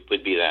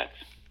would be that,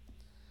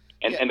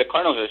 and the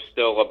Cardinals are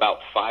still about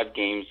 5.5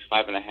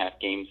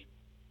 games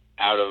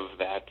out of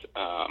that,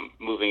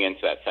 moving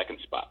into that second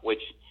spot,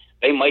 which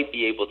they might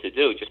be able to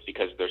do just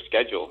because their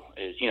schedule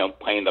is,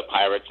 playing the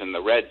Pirates and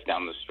the Reds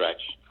down the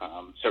stretch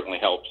certainly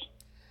helps.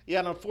 Yeah,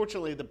 and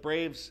unfortunately, the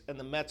Braves and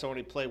the Mets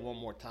only play 1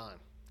 more time.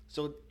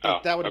 So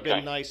that would have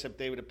been nice if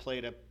they would have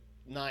played it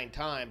 9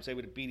 times. They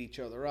would have beat each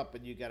other up,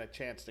 and you got a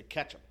chance to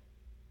catch them.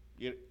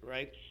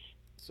 Right?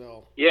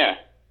 So. Yeah.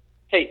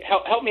 Hey,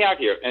 help me out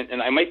here,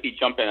 and I might be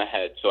jumping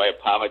ahead, so I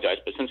apologize.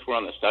 But since we're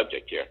on the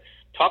subject here,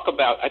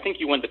 I think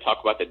you wanted to talk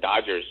about the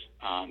Dodgers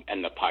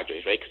and the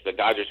Padres, right? Because the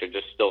Dodgers are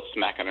just still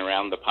smacking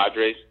around the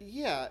Padres.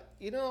 Yeah,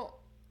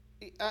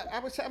 I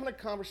was having a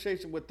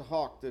conversation with the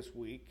Hawk this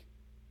week,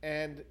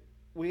 and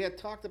we had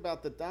talked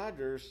about the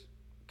Dodgers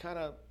kind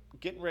of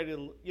getting ready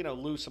to,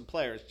 lose some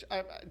players.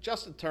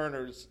 Justin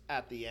Turner's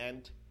at the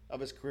end of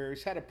his career.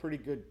 He's had a pretty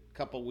good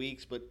couple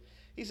weeks, but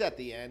he's at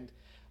the end.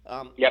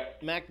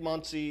 Yep. Max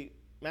Muncy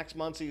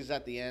is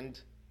at the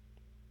end,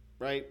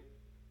 right?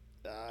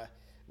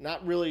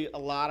 Not really a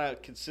lot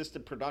of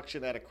consistent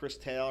production out of Chris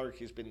Taylor.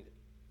 He's been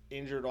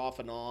injured off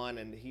and on,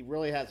 and he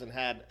really hasn't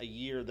had a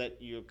year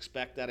that you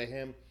expect out of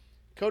him.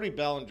 Cody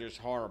Bellinger's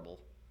horrible,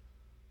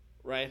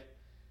 right?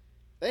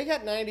 They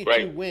got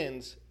 92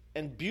 wins,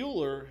 and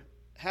Buehler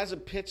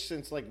hasn't pitched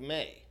since like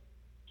May.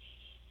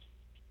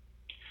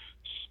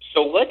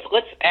 So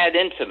let's add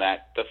into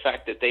that the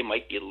fact that they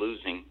might be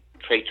losing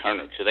Trey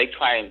Turner. So they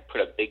try and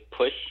put a big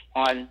push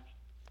on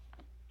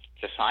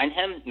to sign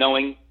him,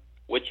 knowing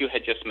what you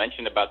had just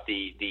mentioned about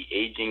the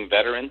aging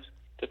veterans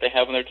that they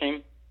have on their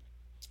team?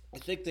 I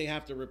think they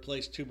have to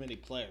replace too many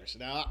players.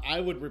 Now, I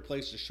would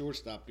replace the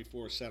shortstop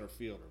before a center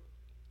fielder.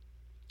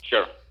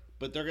 Sure.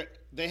 But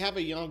they have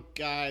a young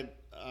guy,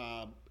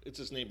 it's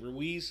his name,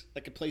 Ruiz,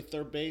 that can play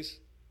third base.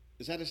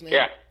 Is that his name?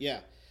 Yeah.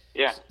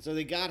 So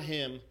they got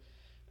him.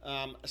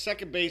 A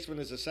second baseman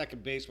is a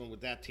second baseman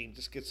with that team.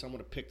 Just get someone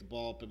to pick the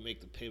ball up and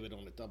make the pivot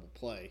on a double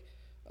play.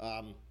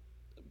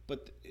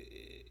 But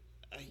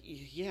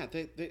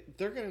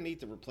they're going to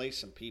need to replace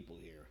some people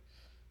here,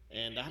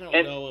 and I don't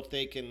know if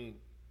they can.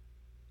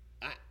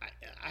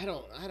 I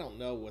don't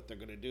know what they're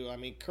going to do. I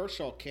mean,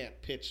 Kershaw can't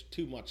pitch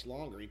too much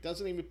longer. He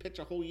doesn't even pitch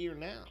a whole year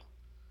now.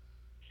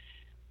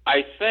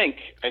 I think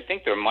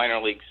their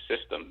minor league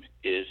system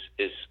is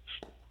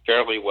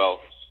fairly well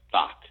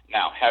stocked.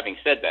 Now, having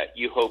said that,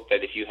 you hope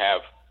that if you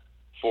have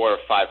 4 or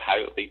 5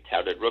 highly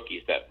touted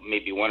rookies, that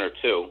maybe 1 or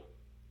 2,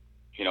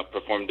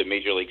 perform to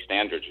major league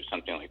standards or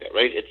something like that,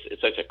 right?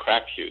 It's such a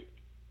crapshoot.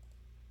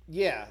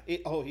 Yeah.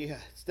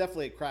 It's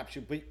definitely a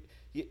crapshoot. But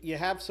you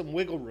have some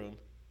wiggle room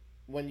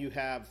when you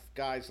have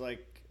guys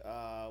like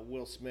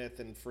Will Smith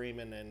and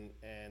Freeman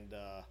and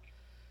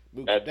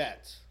Mookie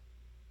Betts,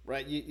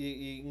 right?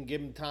 You can give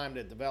them time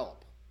to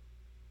develop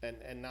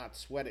and not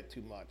sweat it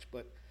too much.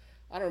 But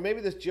I don't know,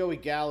 maybe this Joey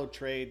Gallo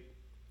trade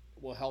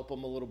will help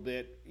them a little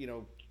bit.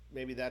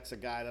 Maybe that's a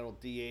guy that'll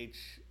DH.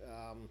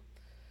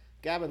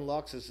 Gavin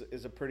Lux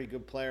is a pretty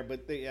good player,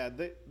 but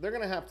they're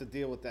going to have to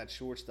deal with that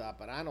shortstop.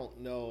 But I don't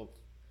know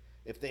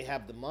if they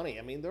have the money.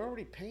 I mean, they're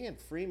already paying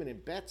Freeman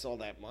and Betts all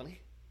that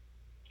money.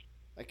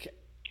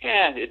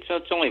 Yeah,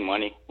 it's only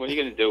money. What are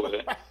you going to do with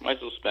it? Might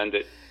as well spend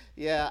it.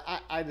 Yeah,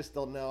 I just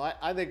don't know.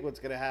 I think what's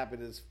going to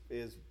happen is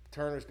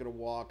Turner's going to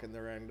walk and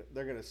they're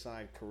going to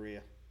sign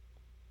Correa.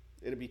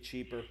 It'll be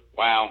cheaper.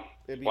 Wow.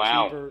 It'll be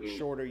cheaper,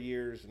 shorter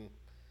years, and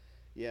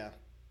yeah,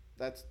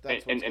 that's.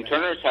 And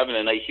Turner's having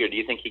a nice year. Do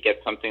you think he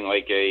gets something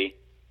like a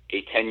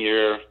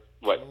 10-year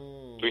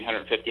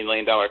 $350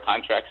 million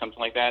contract, something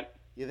like that?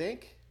 You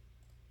think?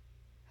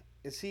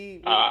 Is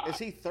he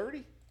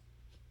 30?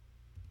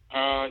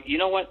 You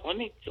know what? Let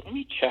me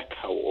check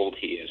how old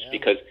he is,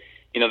 because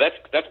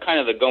that's kind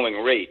of the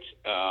going rate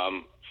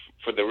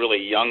for the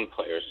really young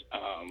players.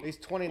 He's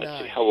 29.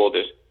 Let's see, how old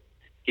is?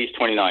 He's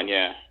 29.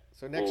 Yeah.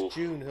 So next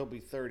June he'll be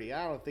 30.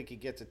 I don't think he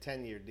gets a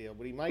 10-year deal,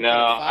 but he might. No, get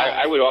a 5.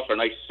 I would offer a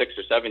nice 6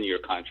 or 7 year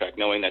contract,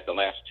 knowing that the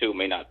last 2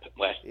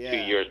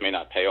 years may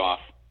not pay off.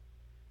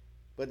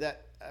 But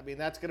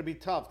that's going to be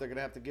tough. They're going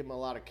to have to give him a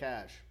lot of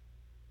cash,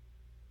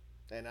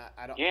 and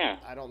I don't. Yeah.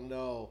 I don't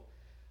know.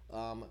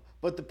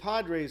 But the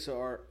Padres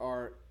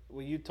are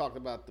when you talked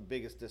about the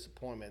biggest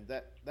disappointment,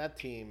 that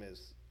team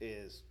is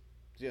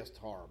just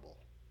horrible.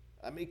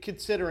 I mean,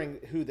 considering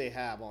who they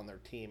have on their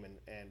team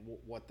and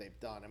what they've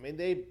done. I mean,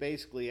 they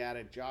basically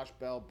added Josh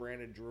Bell,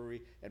 Brandon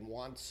Drury, and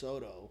Juan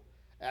Soto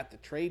at the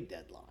trade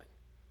deadline,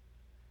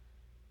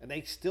 and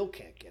they still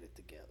can't get it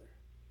together.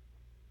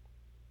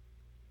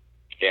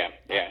 Yeah.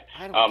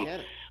 I don't get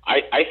it.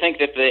 I think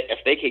that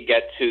if they could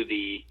get to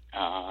the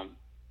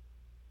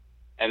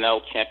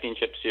NL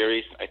Championship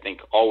Series, I think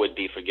all would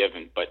be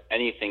forgiven. But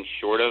anything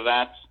short of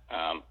that,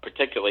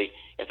 particularly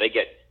if they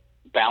get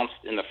bounced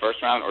in the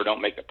first round or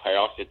don't make the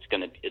playoffs, it's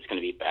gonna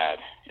be bad.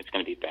 It's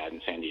gonna be bad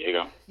in San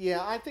Diego.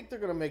 Yeah, I think they're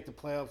gonna make the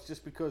playoffs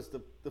just because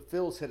the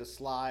Phils hit a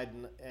slide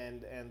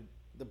and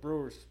the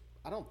Brewers.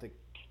 I don't think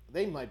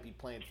they might be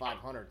playing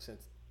 500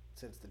 since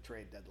the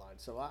trade deadline.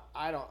 So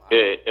I don't.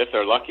 If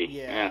they're lucky.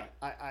 Yeah.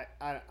 I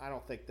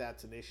don't think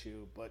that's an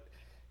issue, but.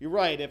 You're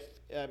right. If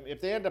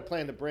they end up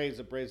playing the Braves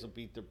will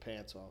beat their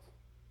pants off.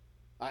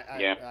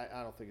 I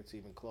don't think it's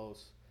even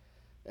close.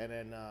 And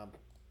then,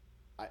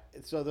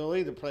 so they'll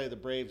either play the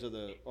Braves or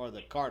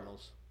the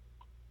Cardinals.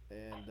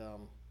 And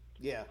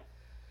yeah.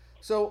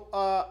 So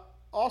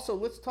also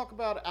let's talk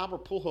about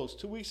Albert Pujols.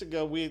 2 weeks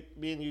ago, me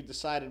and you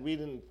decided we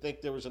didn't think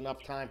there was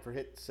enough time for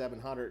hitting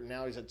 700, and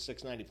now he's at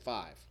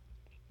 695.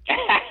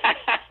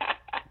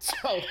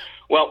 So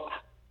well.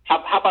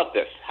 How about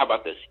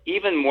this?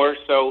 Even more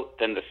so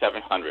than the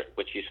 700,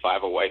 which he's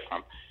 5 away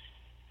from.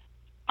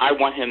 I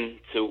want him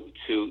to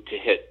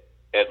hit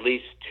at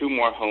least 2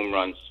 more home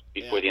runs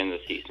before the end of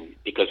the season,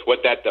 because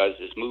what that does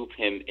is move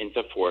him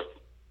into 4th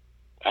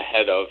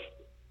ahead of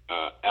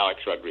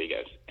Alex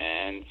Rodriguez,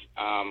 and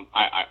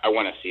I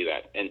want to see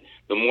that. And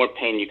the more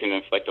pain you can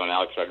inflict on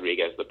Alex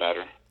Rodriguez, the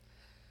better.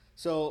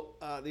 So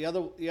the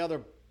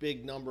other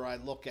big number I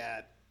look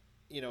at,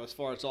 as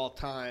far as all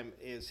time,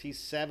 is he's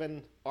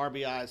 7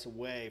 RBIs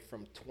away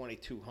from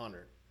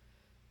 2,200.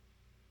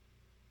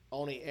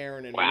 Only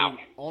Aaron and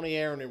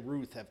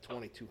Ruth have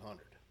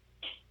 2,200.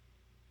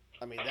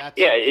 I mean, that's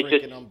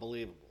freaking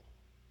unbelievable.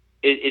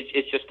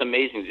 It's just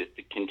amazing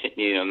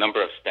the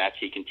number of stats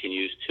he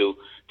continues to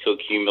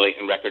accumulate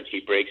and records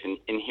he breaks. And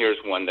here's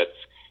one that's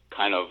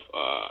kind of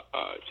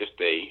just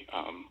a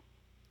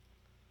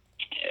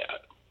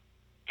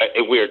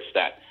weird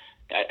stat.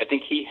 I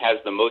think he has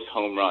the most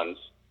home runs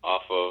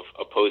off of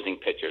opposing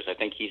pitchers. I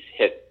think he's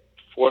hit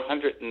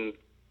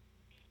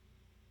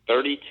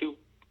 432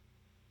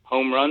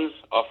 home runs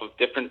off of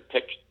different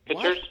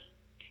pitchers,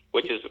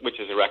 which is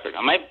a record.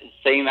 Am I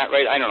saying that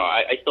right? I don't know.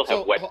 I still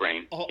have wet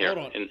brain here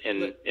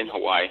in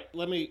Hawaii.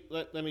 Let me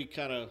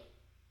kind of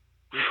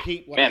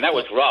repeat what. Man, that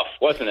was rough,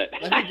 wasn't it?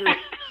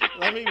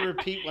 Let me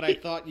repeat what I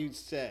thought you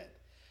said.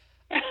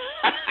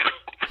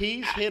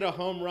 He's hit a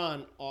home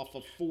run off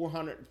of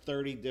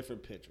 430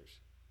 different pitchers.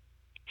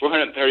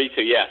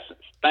 432, yes.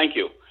 Thank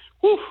you.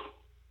 Whew.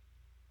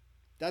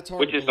 That's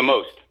hard. Which is the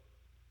most.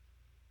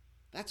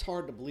 That's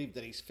hard to believe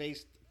that he's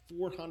faced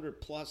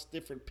 400 plus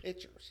different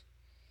pitchers.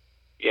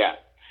 Yeah.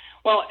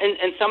 Well,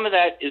 and some of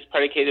that is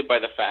predicated by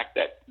the fact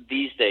that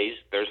these days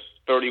there's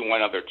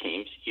 31 other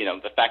teams. You know,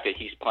 the fact that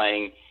he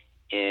played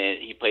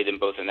in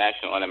both the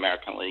National and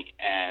American League,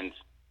 and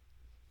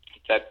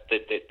that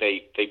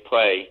they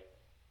play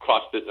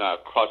cross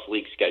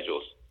league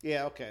schedules.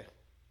 Yeah. Okay.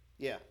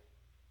 Yeah.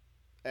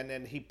 And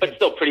then but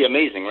still pretty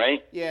amazing,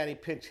 right? Yeah, and he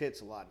pinch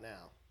hits a lot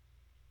now.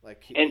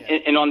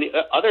 And on the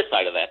other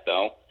side of that,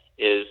 though,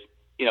 is,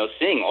 you know,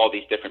 seeing all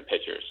these different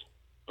pitchers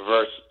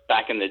versus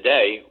back in the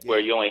day where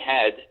you only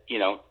had, you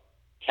know,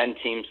 10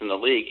 teams in the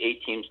league,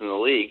 8 teams in the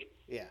league,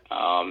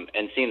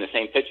 and seeing the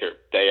same pitcher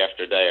day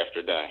after day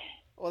after day.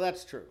 Well,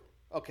 that's true.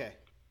 Okay.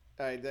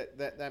 All right,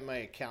 that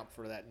may account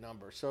for that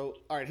number. So,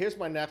 all right, here's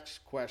my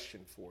next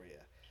question for you.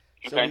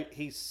 So okay.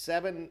 He's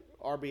 7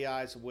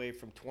 RBIs away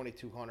from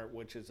 2,200,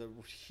 which is a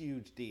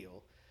huge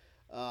deal.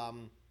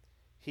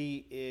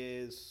 He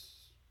is,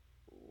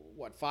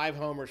 5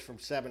 homers from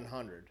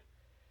 700.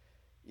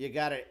 You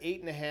got an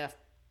 8.5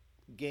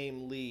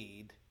 game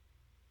lead.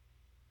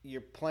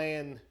 You're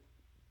playing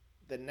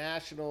the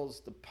Nationals,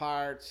 the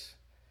Pirates,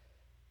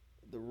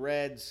 the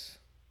Reds,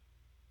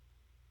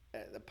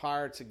 the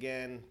Pirates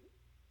again.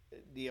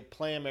 Do you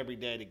play them every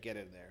day to get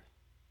in there?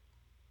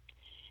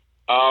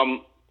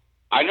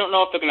 I don't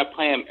know if they're going to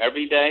play him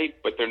every day,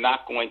 but they're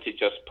not going to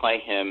just play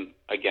him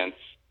against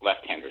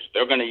left-handers.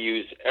 They're going to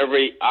use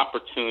every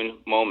opportune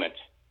moment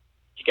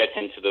to get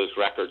him to those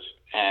records.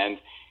 And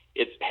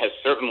it has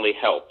certainly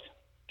helped,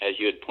 as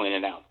you had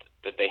pointed out,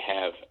 that they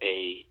have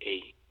a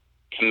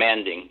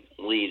commanding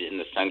lead in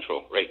the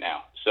Central right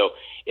now. So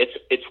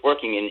it's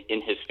working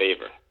in his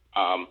favor.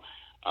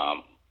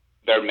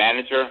 Their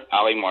manager,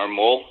 Ali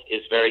Marmol,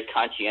 is very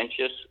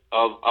conscientious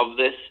of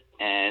this,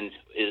 and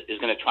is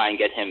going to try and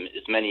get him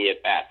as many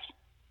at bats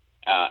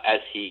as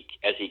he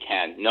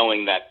can,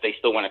 knowing that they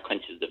still want to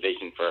clinch his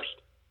division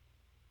first.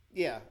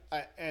 Yeah,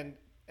 and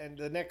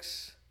the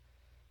next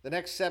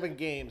 7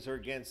 games are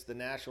against the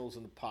Nationals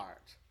and the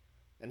Pirates,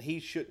 and he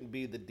shouldn't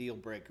be the deal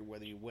breaker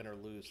whether you win or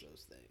lose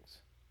those things.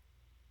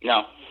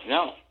 No.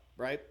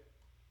 Right?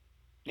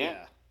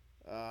 Yeah.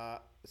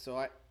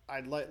 So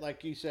I'd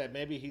like you said,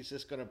 maybe he's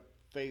just going to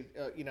face.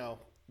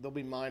 They'll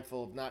be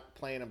mindful of not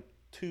playing him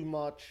too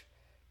much.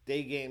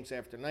 Day games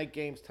after night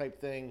games type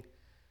thing.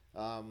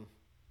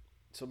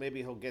 So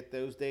maybe he'll get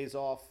those days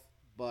off,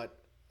 but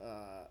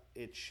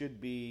he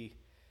should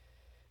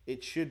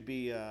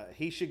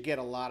get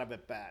a lot of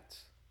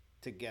at-bats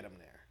to get him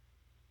there.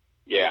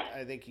 Yeah.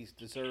 I think he's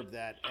deserved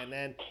that. And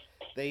then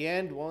they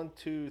end 1,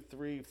 2,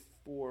 3,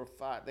 4,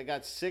 5. They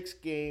got 6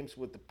 games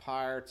with the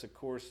Pirates, of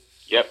course.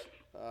 Yep.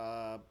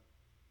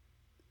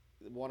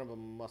 One of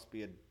them must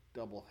be a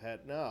double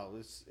head. No,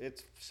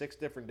 it's 6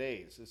 different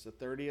days. It's the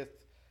 30th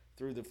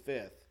through the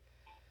 5th.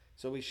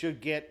 So we should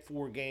get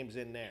 4 games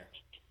in there.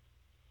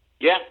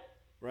 Yeah.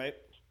 Right?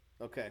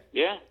 Okay.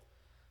 Yeah.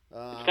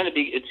 It's going to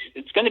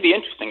be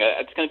interesting.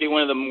 It's going to be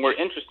one of the more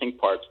interesting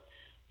parts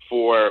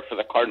for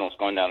the Cardinals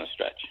going down the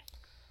stretch.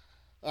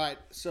 All right.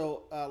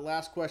 So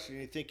last question: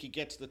 you think he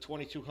gets the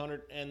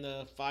 2,200 and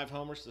the 5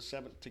 homers,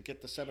 to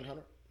get the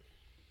 700?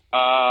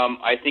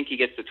 I think he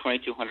gets the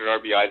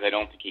 2,200 RBIs. I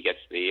don't think he gets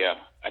the.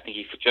 I think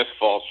he just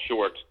falls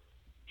short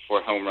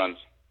for home runs.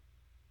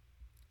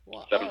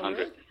 Well, 700.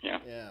 Really? Yeah.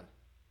 Yeah.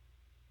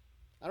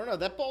 I don't know.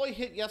 That ball he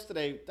hit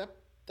yesterday.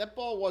 That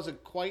ball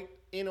wasn't quite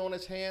in on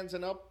his hands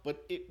and up,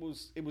 but it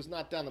was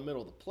not down the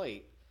middle of the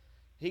plate.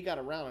 He got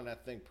around on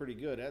that thing pretty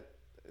good. It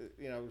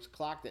was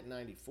clocked at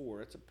 94.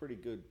 That's a pretty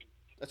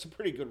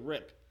good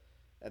rip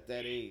at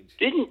that age.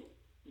 Didn't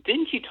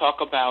you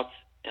talk about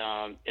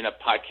in a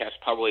podcast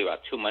probably about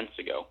 2 months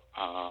ago?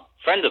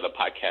 Friend of the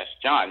podcast,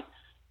 John,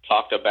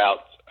 talked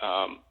about.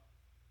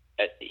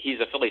 He's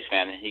a Phillies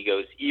fan, and he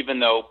goes, even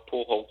though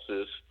Pujols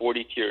is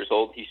 42 years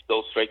old, he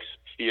still strikes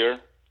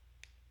fear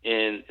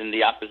in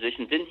the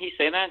opposition. Didn't he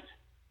say that?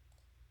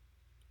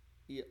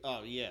 Yeah.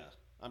 Oh, yeah.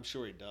 I'm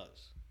sure he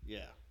does.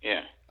 Yeah.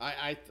 Yeah.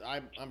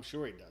 I'm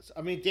sure he does.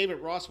 I mean, David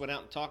Ross went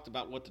out and talked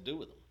about what to do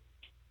with him.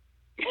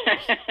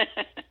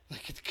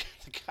 Like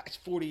the guy's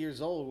 40 years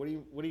old. What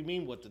do you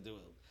mean what to do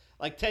with him?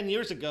 Like 10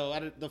 years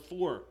ago, the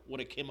 4 would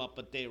have came up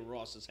at David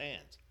Ross's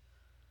hands.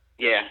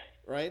 Yeah.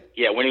 Right?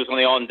 Yeah, when he was on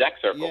the on-deck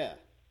circle. Yeah.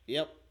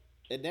 Yep.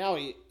 And now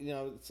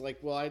it's like,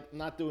 well, I'm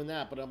not doing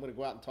that, but I'm going to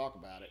go out and talk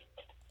about it.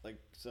 Like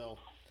so.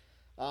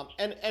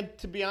 And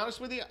to be honest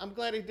with you, I'm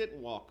glad he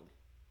didn't walk him.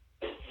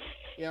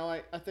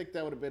 I think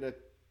that would have been a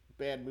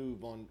bad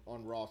move on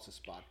Ross's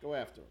spot. Go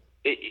after him.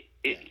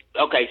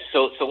 Okay,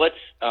 so let's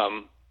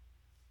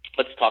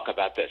talk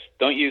about this.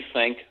 Don't you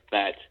think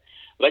that?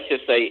 Let's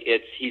just say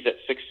he's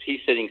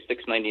sitting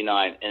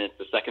 699, and it's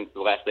the second to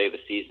the last day of the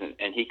season,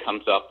 and he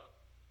comes up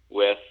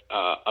with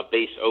a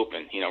base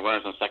open.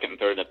 Runners on second and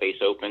third and a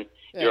base open.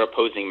 Yeah. Your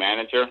opposing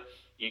manager,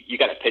 you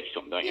got to pitch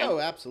to them, don't you? Oh,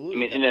 absolutely. I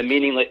mean,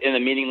 in a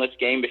meaningless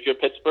game, if you're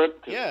Pittsburgh,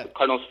 because the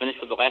Cardinals finished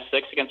with the last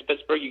 6 against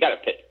Pittsburgh, you got to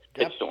pitch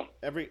to them.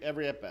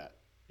 Every at bat.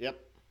 Yep.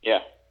 Yeah.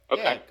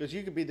 Okay. Yeah, because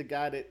you could be the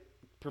guy that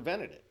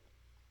prevented it.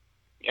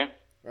 Yeah.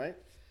 Right.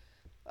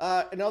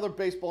 In other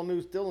baseball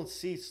news, Dylan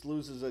Cease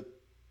loses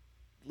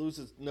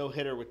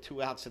no-hitter with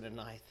 2 outs in the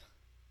 9th.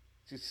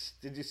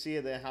 Did you see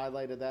the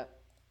highlight of that?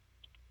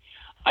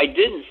 I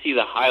didn't see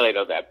the highlight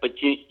of that, but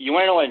you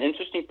want to know an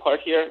interesting part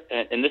here,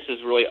 and this is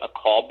really a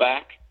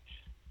callback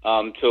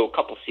to a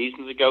couple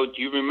seasons ago. Do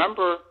you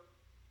remember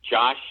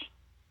Josh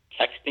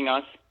texting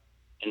us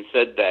and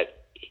said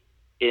that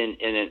in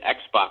an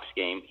Xbox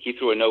game he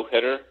threw a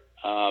no-hitter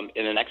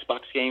in an Xbox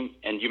game?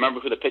 And do you remember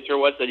who the pitcher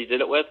was that he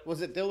did it with?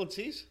 Was it Dylan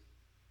Cease?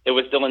 It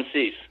was Dylan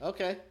Cease.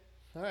 Okay,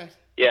 all right.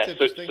 Yeah,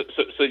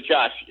 so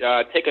Josh,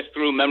 take us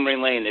through memory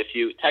lane if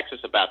you text us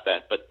about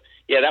that. But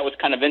yeah, that was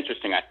kind of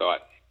interesting, I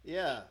thought.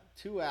 Yeah,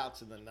 2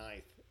 outs in the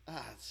 9th.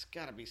 It's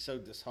got to be so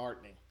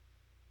disheartening.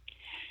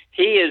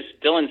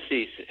 Dylan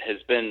Cease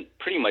has been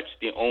pretty much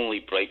the only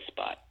bright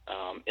spot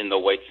in the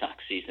White Sox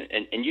season.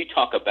 And you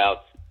talk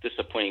about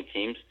disappointing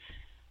teams,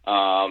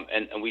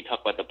 and we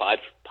talk about the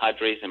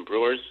Padres and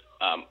Brewers.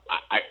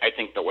 I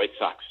think the White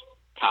Sox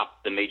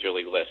top the major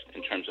league list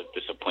in terms of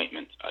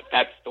disappointment.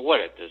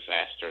 What a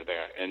disaster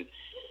there. And,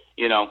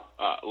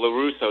 La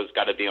Russa's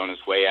got to be on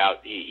his way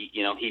out.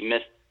 He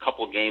missed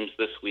couple games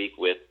this week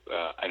with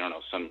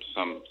some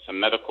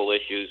medical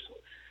issues.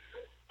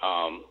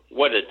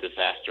 What a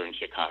disaster in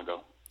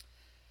Chicago.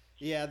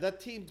 Yeah, the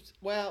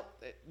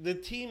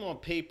team on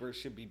paper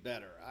should be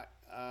better.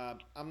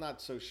 I'm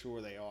not so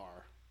sure they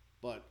are,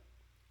 but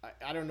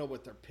I don't know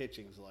what their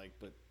pitching's like.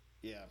 But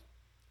yeah,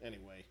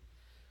 anyway,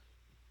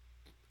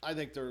 I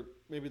think they're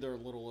a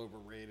little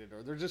overrated,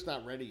 or they're just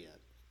not ready yet.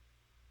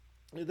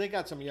 They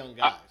got some young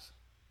guys.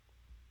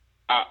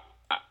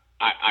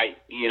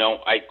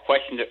 I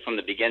questioned it from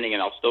the beginning,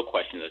 and I'll still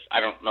question this. I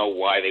don't know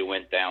why they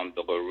went down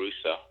the La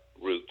Russa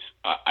route.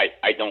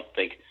 I don't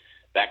think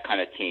that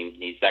kind of team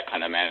needs that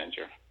kind of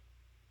manager.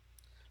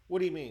 What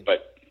do you mean?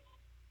 But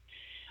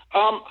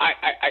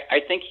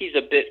I think he's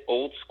a bit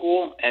old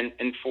school,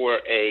 and for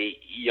a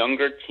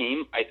younger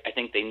team, I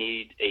think they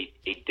need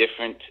a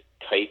different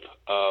type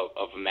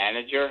of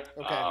manager.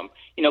 Okay.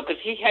 Because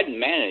he hadn't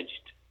managed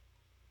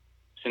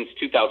since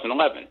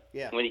 2011.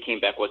 Yeah. When he came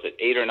back, was it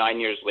 8 or 9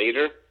 years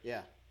later?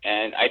 Yeah.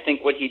 And I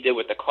think what he did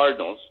with the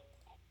Cardinals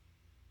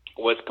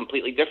was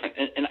completely different.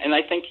 And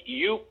I think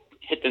you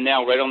hit the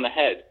nail right on the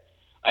head.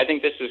 I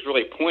think this is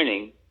really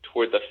pointing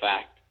toward the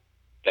fact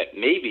that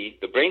maybe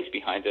the brains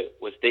behind it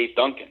was Dave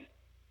Duncan.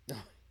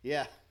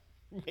 Yeah,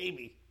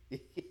 maybe.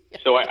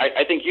 So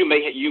I think you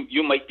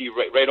might be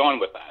right on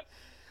with that.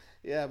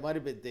 Yeah, it might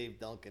have been Dave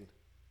Duncan.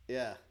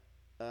 Yeah,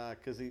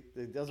 because he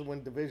doesn't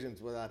win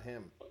divisions without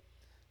him.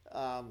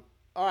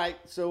 All right,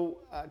 so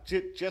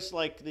just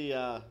like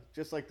the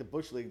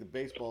Bush League, the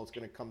baseball is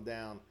going to come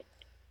down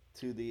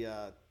to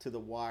the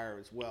wire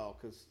as well,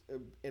 because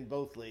in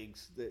both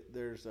leagues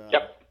there's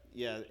yep.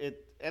 Yeah,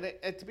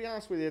 and to be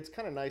honest with you, it's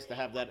kind of nice to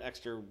have that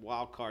extra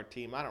wild card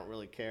team. I don't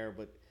really care,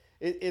 but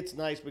it's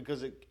nice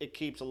because it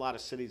keeps a lot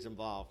of cities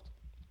involved.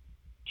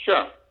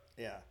 Sure.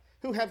 Yeah,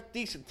 who have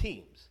decent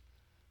teams.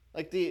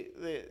 Like the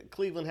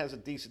Cleveland has a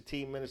decent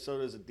team,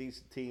 Minnesota has a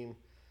decent team,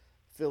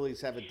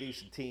 Phillies have a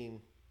decent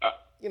team.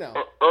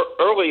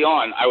 Early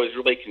on, I was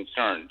really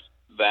concerned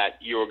that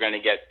you were going to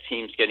get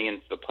teams getting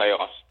into the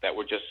playoffs that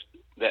were just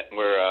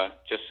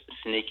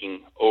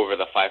sneaking over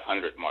the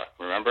 500 mark.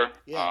 Remember?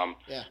 Yeah.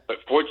 But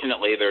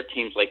fortunately, there are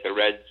teams like the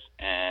Reds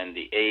and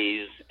the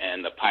A's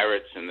and the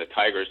Pirates and the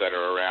Tigers that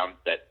are around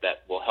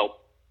that will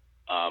help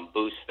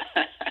boost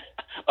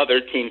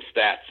other team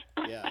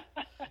stats. Yeah,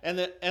 and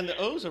the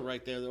O's are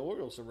right there. The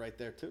Orioles are right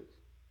there too.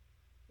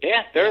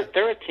 Yeah,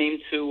 they're a team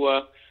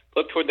to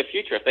look toward the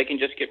future. If they can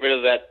just get rid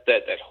of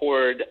that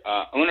horrid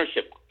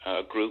ownership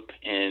group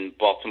in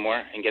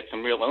Baltimore and get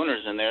some real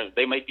owners in there,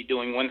 they might be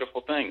doing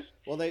wonderful things.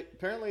 Well, they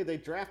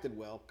drafted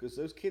well, because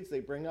those kids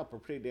they bring up are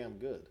pretty damn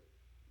good.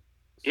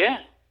 So, yeah.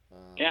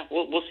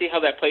 We'll see how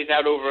that plays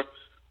out over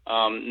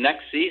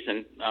next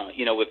season.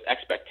 With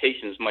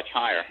expectations much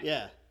higher.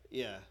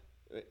 Yeah.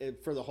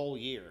 For the whole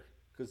year,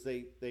 because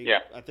I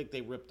think they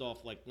ripped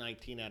off like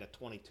 19 out of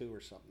 22 or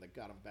something. That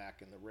got them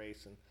back in the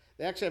race, and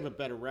they actually have a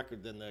better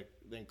record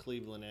than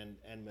Cleveland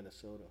and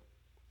Minnesota.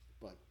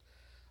 But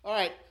all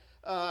right,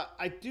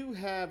 I do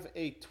have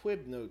a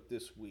Twib note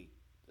this week,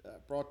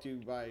 brought to you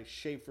by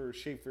Schaefer.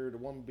 Schaefer, the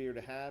one beer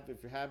to have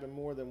if you're having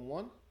more than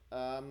one.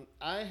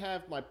 I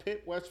have my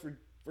Pitt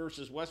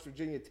versus West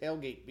Virginia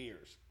tailgate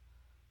beers.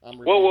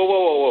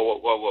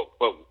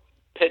 Whoa!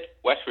 Pitt,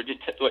 West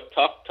Virginia.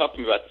 Talk to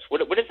me about this.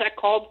 What is that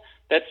called?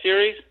 That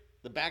series?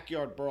 The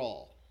Backyard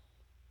Brawl.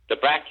 The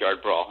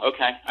Backyard Brawl. Okay,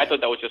 yeah. I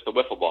thought that was just a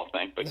wiffle ball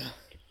thing, but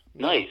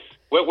no. Nice.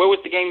 Where was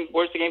the game?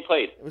 Where's the game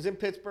played? It was in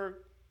Pittsburgh.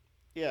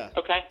 Yeah.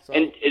 Okay. So,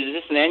 and is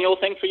this an annual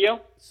thing for you?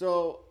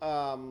 So,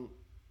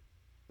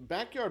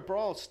 Backyard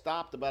Brawl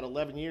stopped about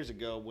 11 years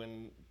ago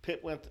when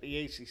Pitt went to the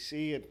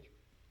ACC and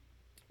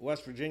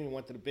West Virginia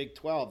went to the Big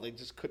 12. They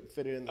just couldn't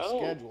fit it in the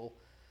schedule.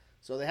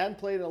 So they hadn't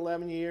played in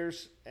 11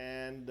 years,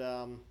 and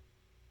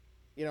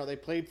they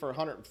played for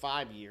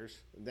 105 years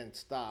and then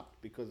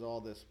stopped because of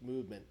all this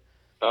movement.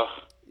 Ugh.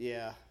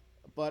 Yeah.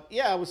 But,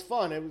 yeah, it was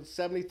fun. It was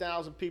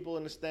 70,000 people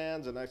in the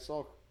stands, and I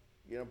saw,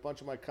 a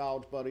bunch of my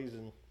college buddies,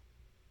 and,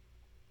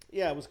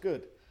 yeah, it was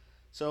good.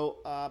 So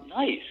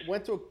nice.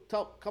 Went to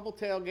a couple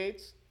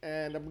tailgates,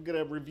 and I'm going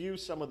to review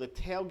some of the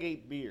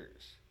tailgate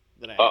beers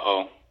that I had.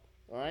 Uh-oh.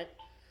 All right?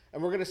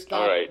 And we're going to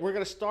start. Right. We're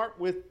going to start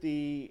with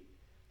the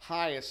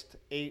highest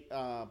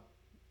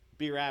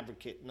Beer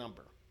Advocate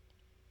number.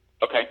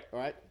 Okay. All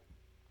right?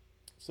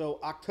 So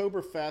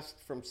Oktoberfest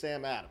from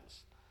Sam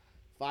Adams,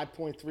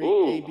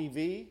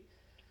 5.3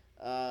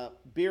 ABV.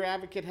 Beer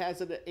Advocate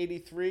has it at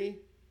 83.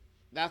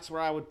 That's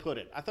where I would put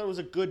it. I thought it was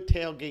a good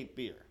tailgate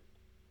beer.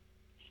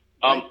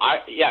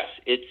 Right? Yes,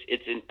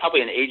 it's in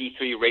probably an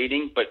 83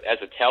 rating, but as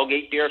a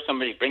tailgate beer,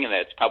 somebody bringing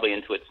that, it's probably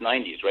into its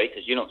 90s, right?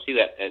 Because you don't see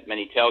that at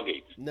many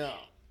tailgates. No.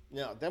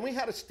 Then we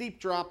had a steep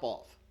drop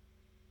off.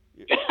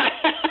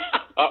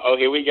 Uh-oh,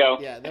 here we go.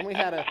 Yeah. Then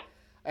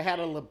I had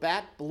a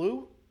Labatt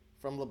Blue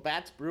from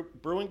Labatt's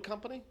Brewing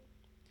Company.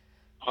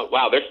 Oh,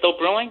 wow, they're still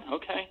brewing?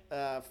 Okay.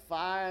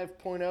 5.0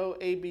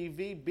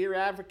 ABV, Beer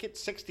Advocate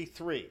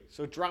 63,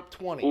 so drop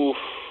 20. Oof.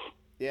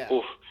 Yeah.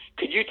 Oof.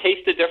 Could you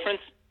taste the difference?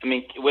 I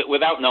mean,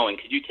 without knowing,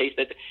 could you taste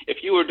it?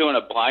 If you were doing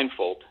a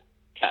blindfold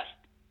test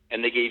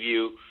and they gave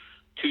you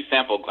 2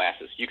 sample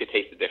glasses, you could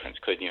taste the difference,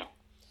 couldn't you?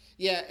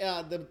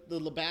 Yeah, the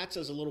Labatt's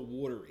is a little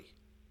watery.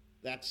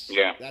 That's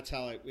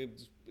how it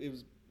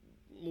was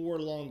more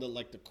along the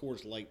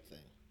Coors Light thing.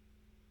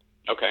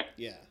 Okay.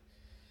 Yeah.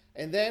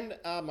 And then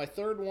my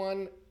third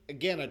one,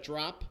 again, a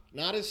drop,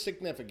 not as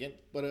significant,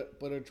 but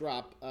a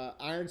drop.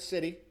 Iron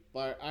City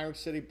by Iron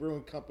City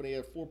Brewing Company,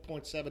 a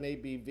 4.7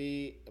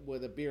 ABV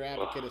with a Beer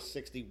Advocate of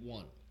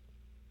 61.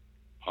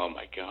 Oh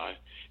my God!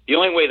 The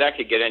only way that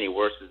could get any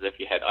worse is if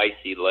you had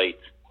icy light.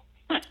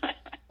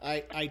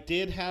 I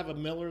did have a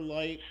Miller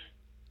Lite.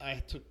 I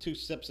took 2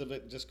 sips of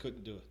it and just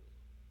couldn't do it.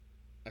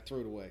 I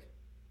threw it away.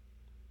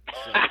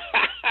 So.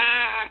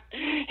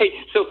 Hey,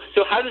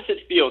 so how does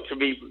it feel to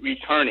be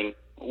returning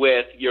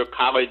with your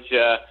college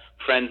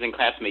friends and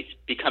classmates,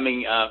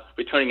 returning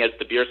as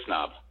the beer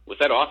snob? Was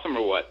that awesome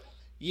or what?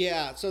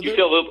 Yeah. So you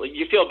feel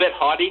a bit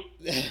haughty?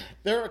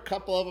 There are a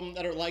couple of them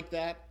that are like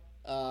that,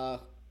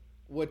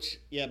 which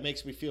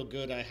makes me feel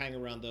good. I hang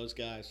around those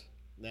guys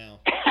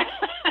now.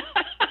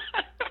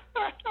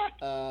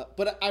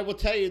 But I will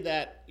tell you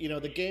that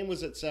the game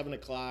was at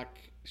 7:00.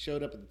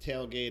 Showed up at the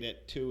tailgate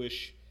at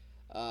 2ish.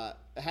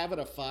 Having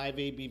a 5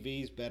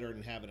 ABV is better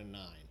than having a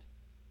 9.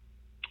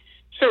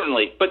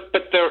 Certainly, but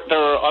there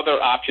are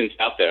other options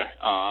out there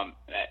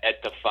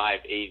at the 5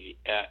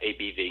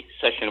 ABV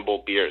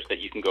sessionable beers that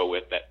you can go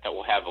with that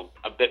will have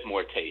a bit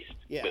more taste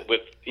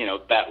with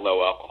that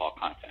low alcohol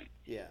content.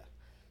 Yeah.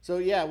 So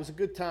it was a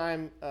good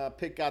time.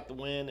 Pitt got the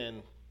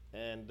win,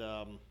 and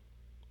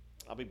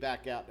I'll be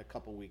back out in a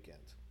couple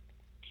weekends.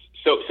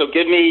 So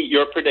give me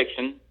your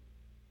prediction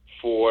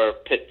for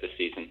Pitt this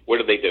season. What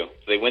do? Do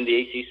they win the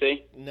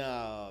ACC?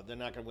 No, they're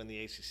not going to win the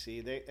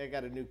ACC. They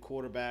got a new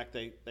quarterback.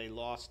 They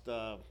lost.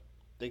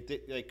 They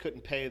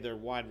couldn't pay their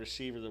wide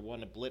receiver, the one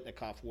that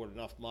Blitnikoff awarded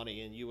enough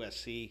money, and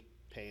USC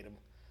paid him.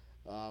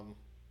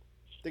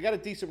 They got a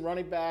decent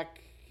running back.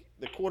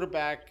 The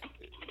quarterback,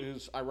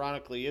 who's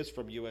ironically is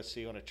from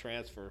USC on a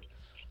transfer,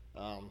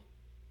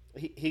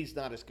 he's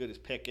not as good as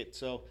Pickett.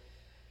 So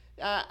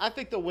I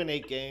think they'll win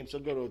 8 games. They'll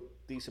go to a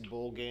decent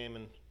bowl game,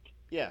 and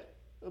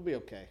it'll be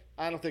okay.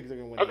 I don't think they're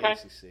going to win the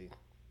ACC.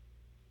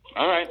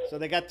 All right. So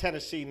they got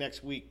Tennessee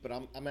next week, but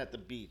I'm at the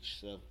beach,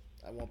 so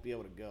I won't be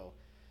able to go.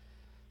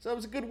 So it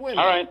was a good win.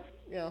 All right.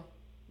 Yeah, it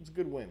was a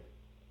good win.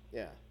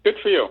 Yeah. Good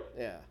for you.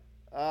 Yeah.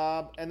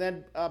 And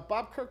then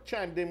Bob Kirk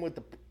chimed in with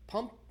the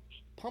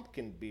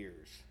pumpkin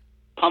beers.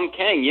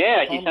 Pumpkin,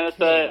 yeah. He sent us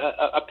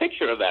a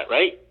picture of that,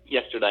 right,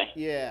 yesterday.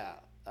 Yeah.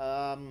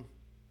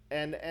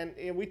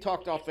 And we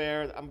talked off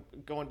air. I'm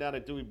going down to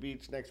Dewey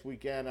Beach next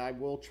weekend. I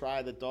will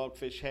try the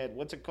Dogfish Head.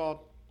 What's it called?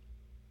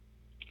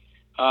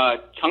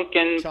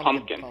 Chunkin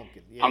Pumpkin.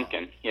 Yeah.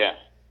 Pumpkin, yeah.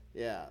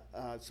 Yeah.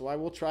 So I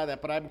will try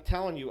that. But I'm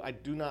telling you, I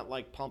do not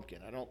like pumpkin.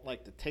 I don't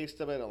like the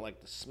taste of it. I don't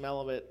like the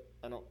smell of it.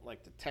 I don't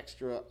like the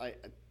texture. I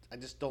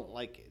just don't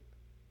like it.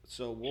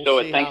 So we'll see. So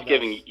at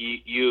Thanksgiving,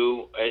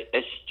 you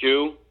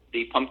eschew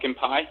the pumpkin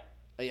pie?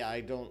 Yeah,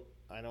 I don't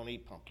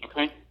eat pumpkin.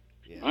 Okay. Pie.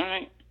 Yeah. All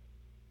right.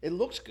 It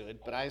looks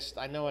good, but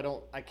I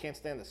know I can't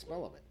stand the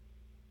smell of it.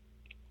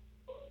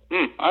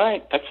 All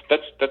right,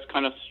 that's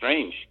kind of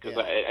strange because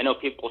I know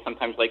people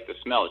sometimes like the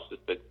smell. It's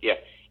just that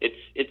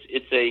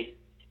it's a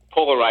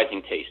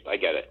polarizing taste. I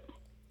get it.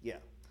 Yeah.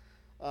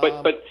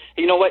 But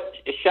you know what?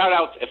 Shout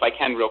out, if I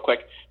can, real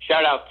quick.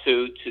 Shout out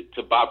to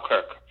Bob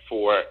Kirk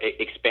for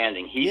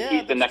expanding.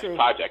 He's the next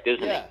project,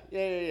 isn't he?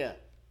 Yeah.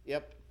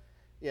 Yep.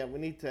 Yeah, we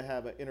need to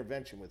have an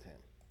intervention with him.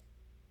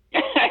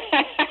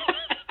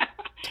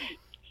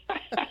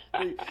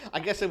 I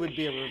guess it would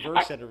be a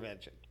reverse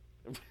intervention.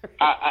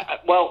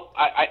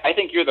 I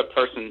think you're the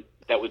person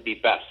that would be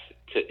best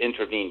to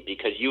intervene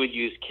because you would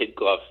use kid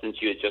gloves since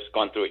you had just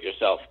gone through it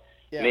yourself,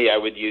 me, I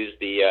would use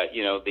the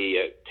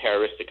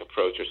terroristic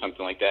approach or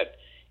something like that.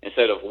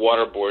 Instead of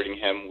waterboarding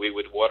him, we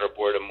would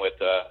waterboard him with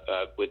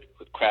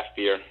craft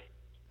beer.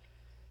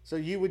 So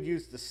you would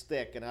use the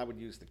stick, and I would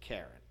use the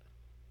carrot.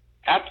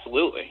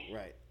 Absolutely.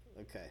 Right.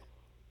 Okay.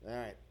 All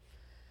right.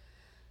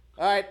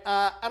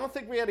 I don't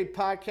think we had any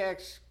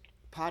podcast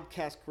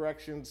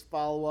corrections,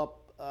 follow-up.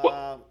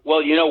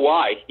 Well, you know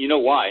why?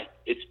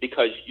 It's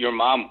because your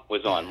mom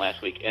was on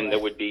last week, and there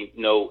would be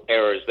no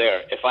errors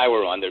there. If I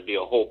were on, there'd be a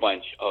whole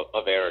bunch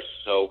of errors.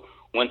 So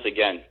once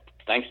again,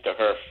 thanks to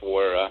her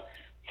for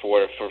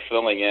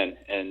filling in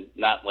and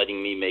not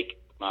letting me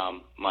make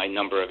my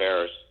number of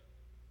errors.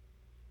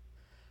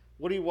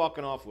 What are you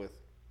walking off with?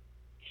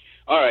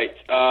 All right.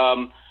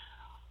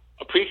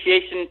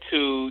 Appreciation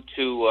to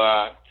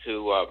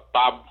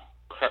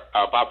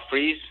Bob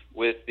Freeze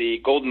with the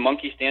Golden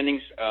Monkey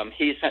standings.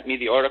 He sent me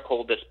the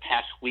article this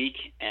past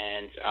week,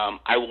 and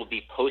I will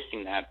be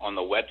posting that on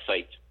the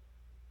website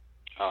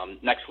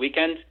next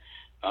weekend.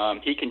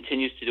 He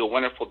continues to do a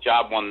wonderful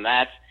job on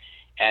that,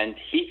 and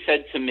he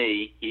said to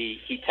me,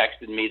 he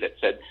texted me that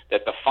said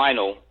that the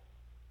final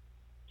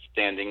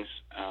standings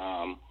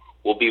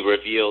will be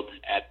revealed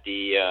at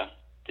the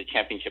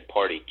championship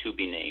party to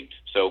be named.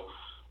 So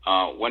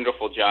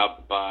wonderful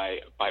job by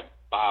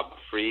Bob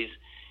Freeze.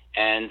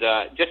 And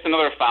just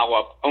another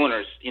follow-up,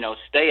 owners,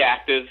 stay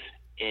active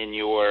in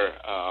your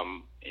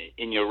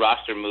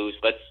roster moves.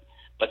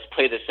 Let's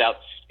play this out,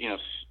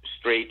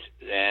 straight,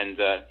 and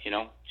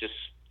just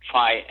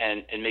try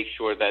and make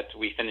sure that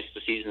we finish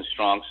the season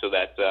strong, so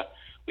that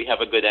we have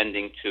a good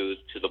ending to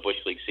the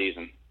Bush League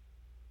season.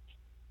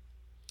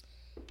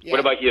 Yeah. What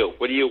about you?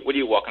 What are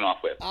you walking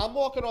off with? I'm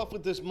walking off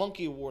with this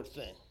Monkey Award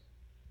thing.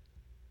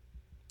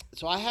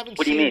 So I haven't.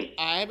 What do you mean?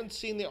 I haven't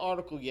seen the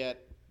article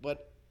yet,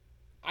 but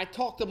I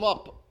talked them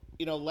up,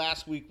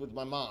 last week with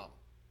my mom.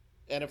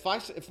 And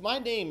if my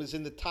name is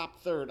in the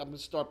top third, I'm going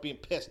to start being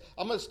pissed.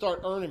 I'm going to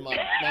start earning my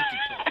monkey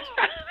points.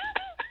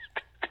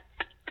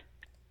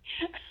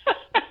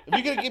 If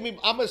you're going to give me,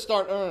 I'm going to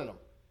start earning them.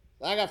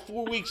 I got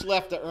 4 weeks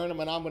left to earn them,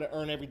 and I'm going to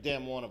earn every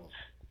damn one of them.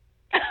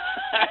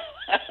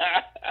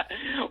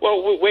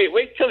 Well,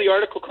 wait till the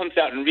article comes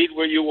out and read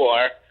where you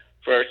are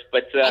first.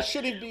 But I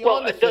shouldn't be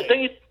on the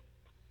thing.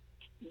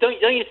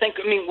 Don't you think?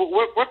 I mean,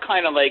 we're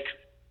kind of like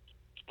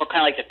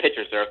the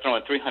pitchers that are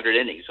throwing 300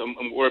 innings. So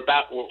we're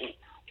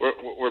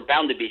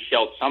bound to be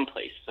shelled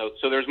someplace.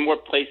 So there's more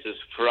places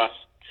for us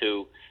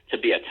to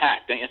be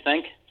attacked, don't you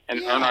think?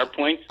 And earn our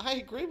points. I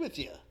agree with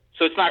you.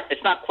 So it's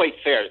not quite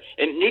fair.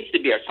 It needs to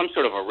be some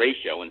sort of a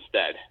ratio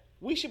instead.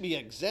 We should be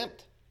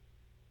exempt.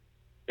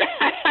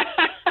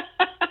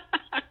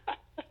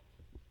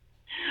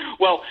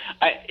 Well,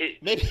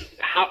 maybe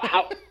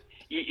how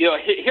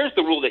here's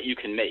the rule that you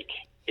can make.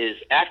 Is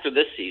after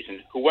this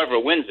season, whoever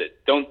wins it,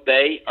 aren't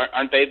they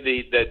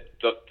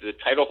the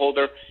title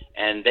holder,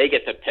 and they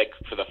get to pick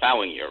for the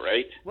following year,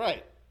 right?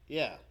 Right.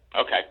 Yeah.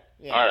 Okay.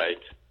 Yeah. All right.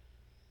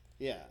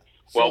 Yeah.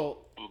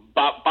 Well,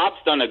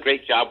 Bob's done a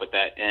great job with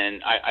that,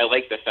 and I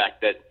like the fact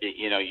that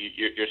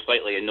you're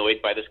slightly annoyed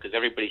by this because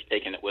everybody's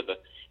taking it with a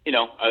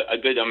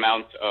good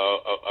amount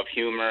of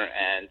humor,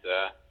 and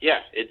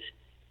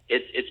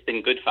it's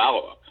been good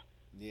follow up.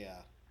 Yeah.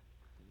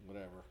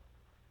 Whatever.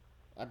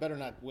 I better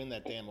not win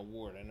that damn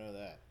award. I know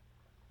that.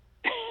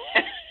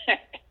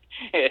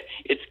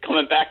 It's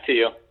coming back to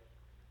you.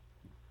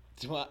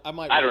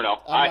 I don't know.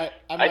 I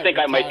think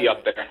I might be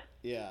up there.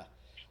 Yeah.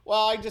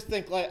 Well, I just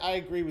think I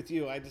agree with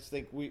you. I just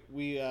think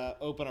we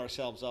open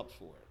ourselves up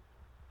for it.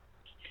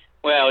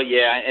 Well,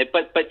 yeah,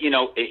 but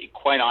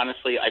quite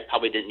honestly, I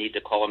probably didn't need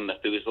to call him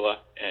Methuselah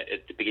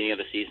at the beginning of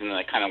the season, and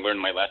I kind of learned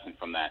my lesson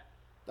from that.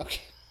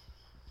 Okay.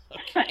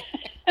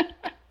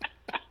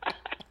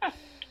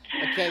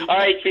 Okay. All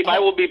right, Chief. I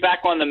will be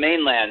back on the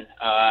mainland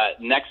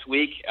next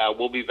week.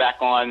 We'll be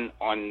back on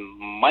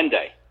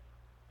Monday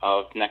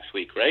of next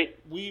week, right?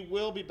 We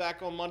will be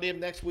back on Monday of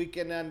next week,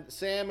 and then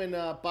Sam and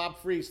Bob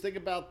Freeze. Think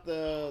about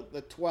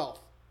the 12th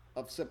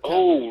of September.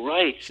 Oh,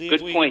 right.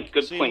 Good point.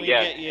 Good point. Yeah,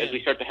 as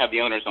we start to have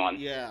the owners on.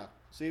 Yeah.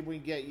 See if we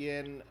can get you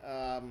in,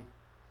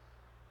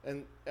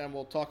 and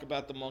we'll talk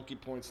about the monkey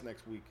points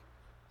next week.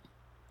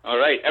 All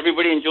right.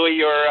 Everybody enjoy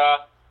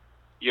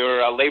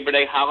your Labor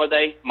Day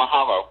holiday.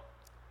 Mahalo.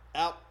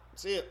 Out.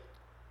 See you.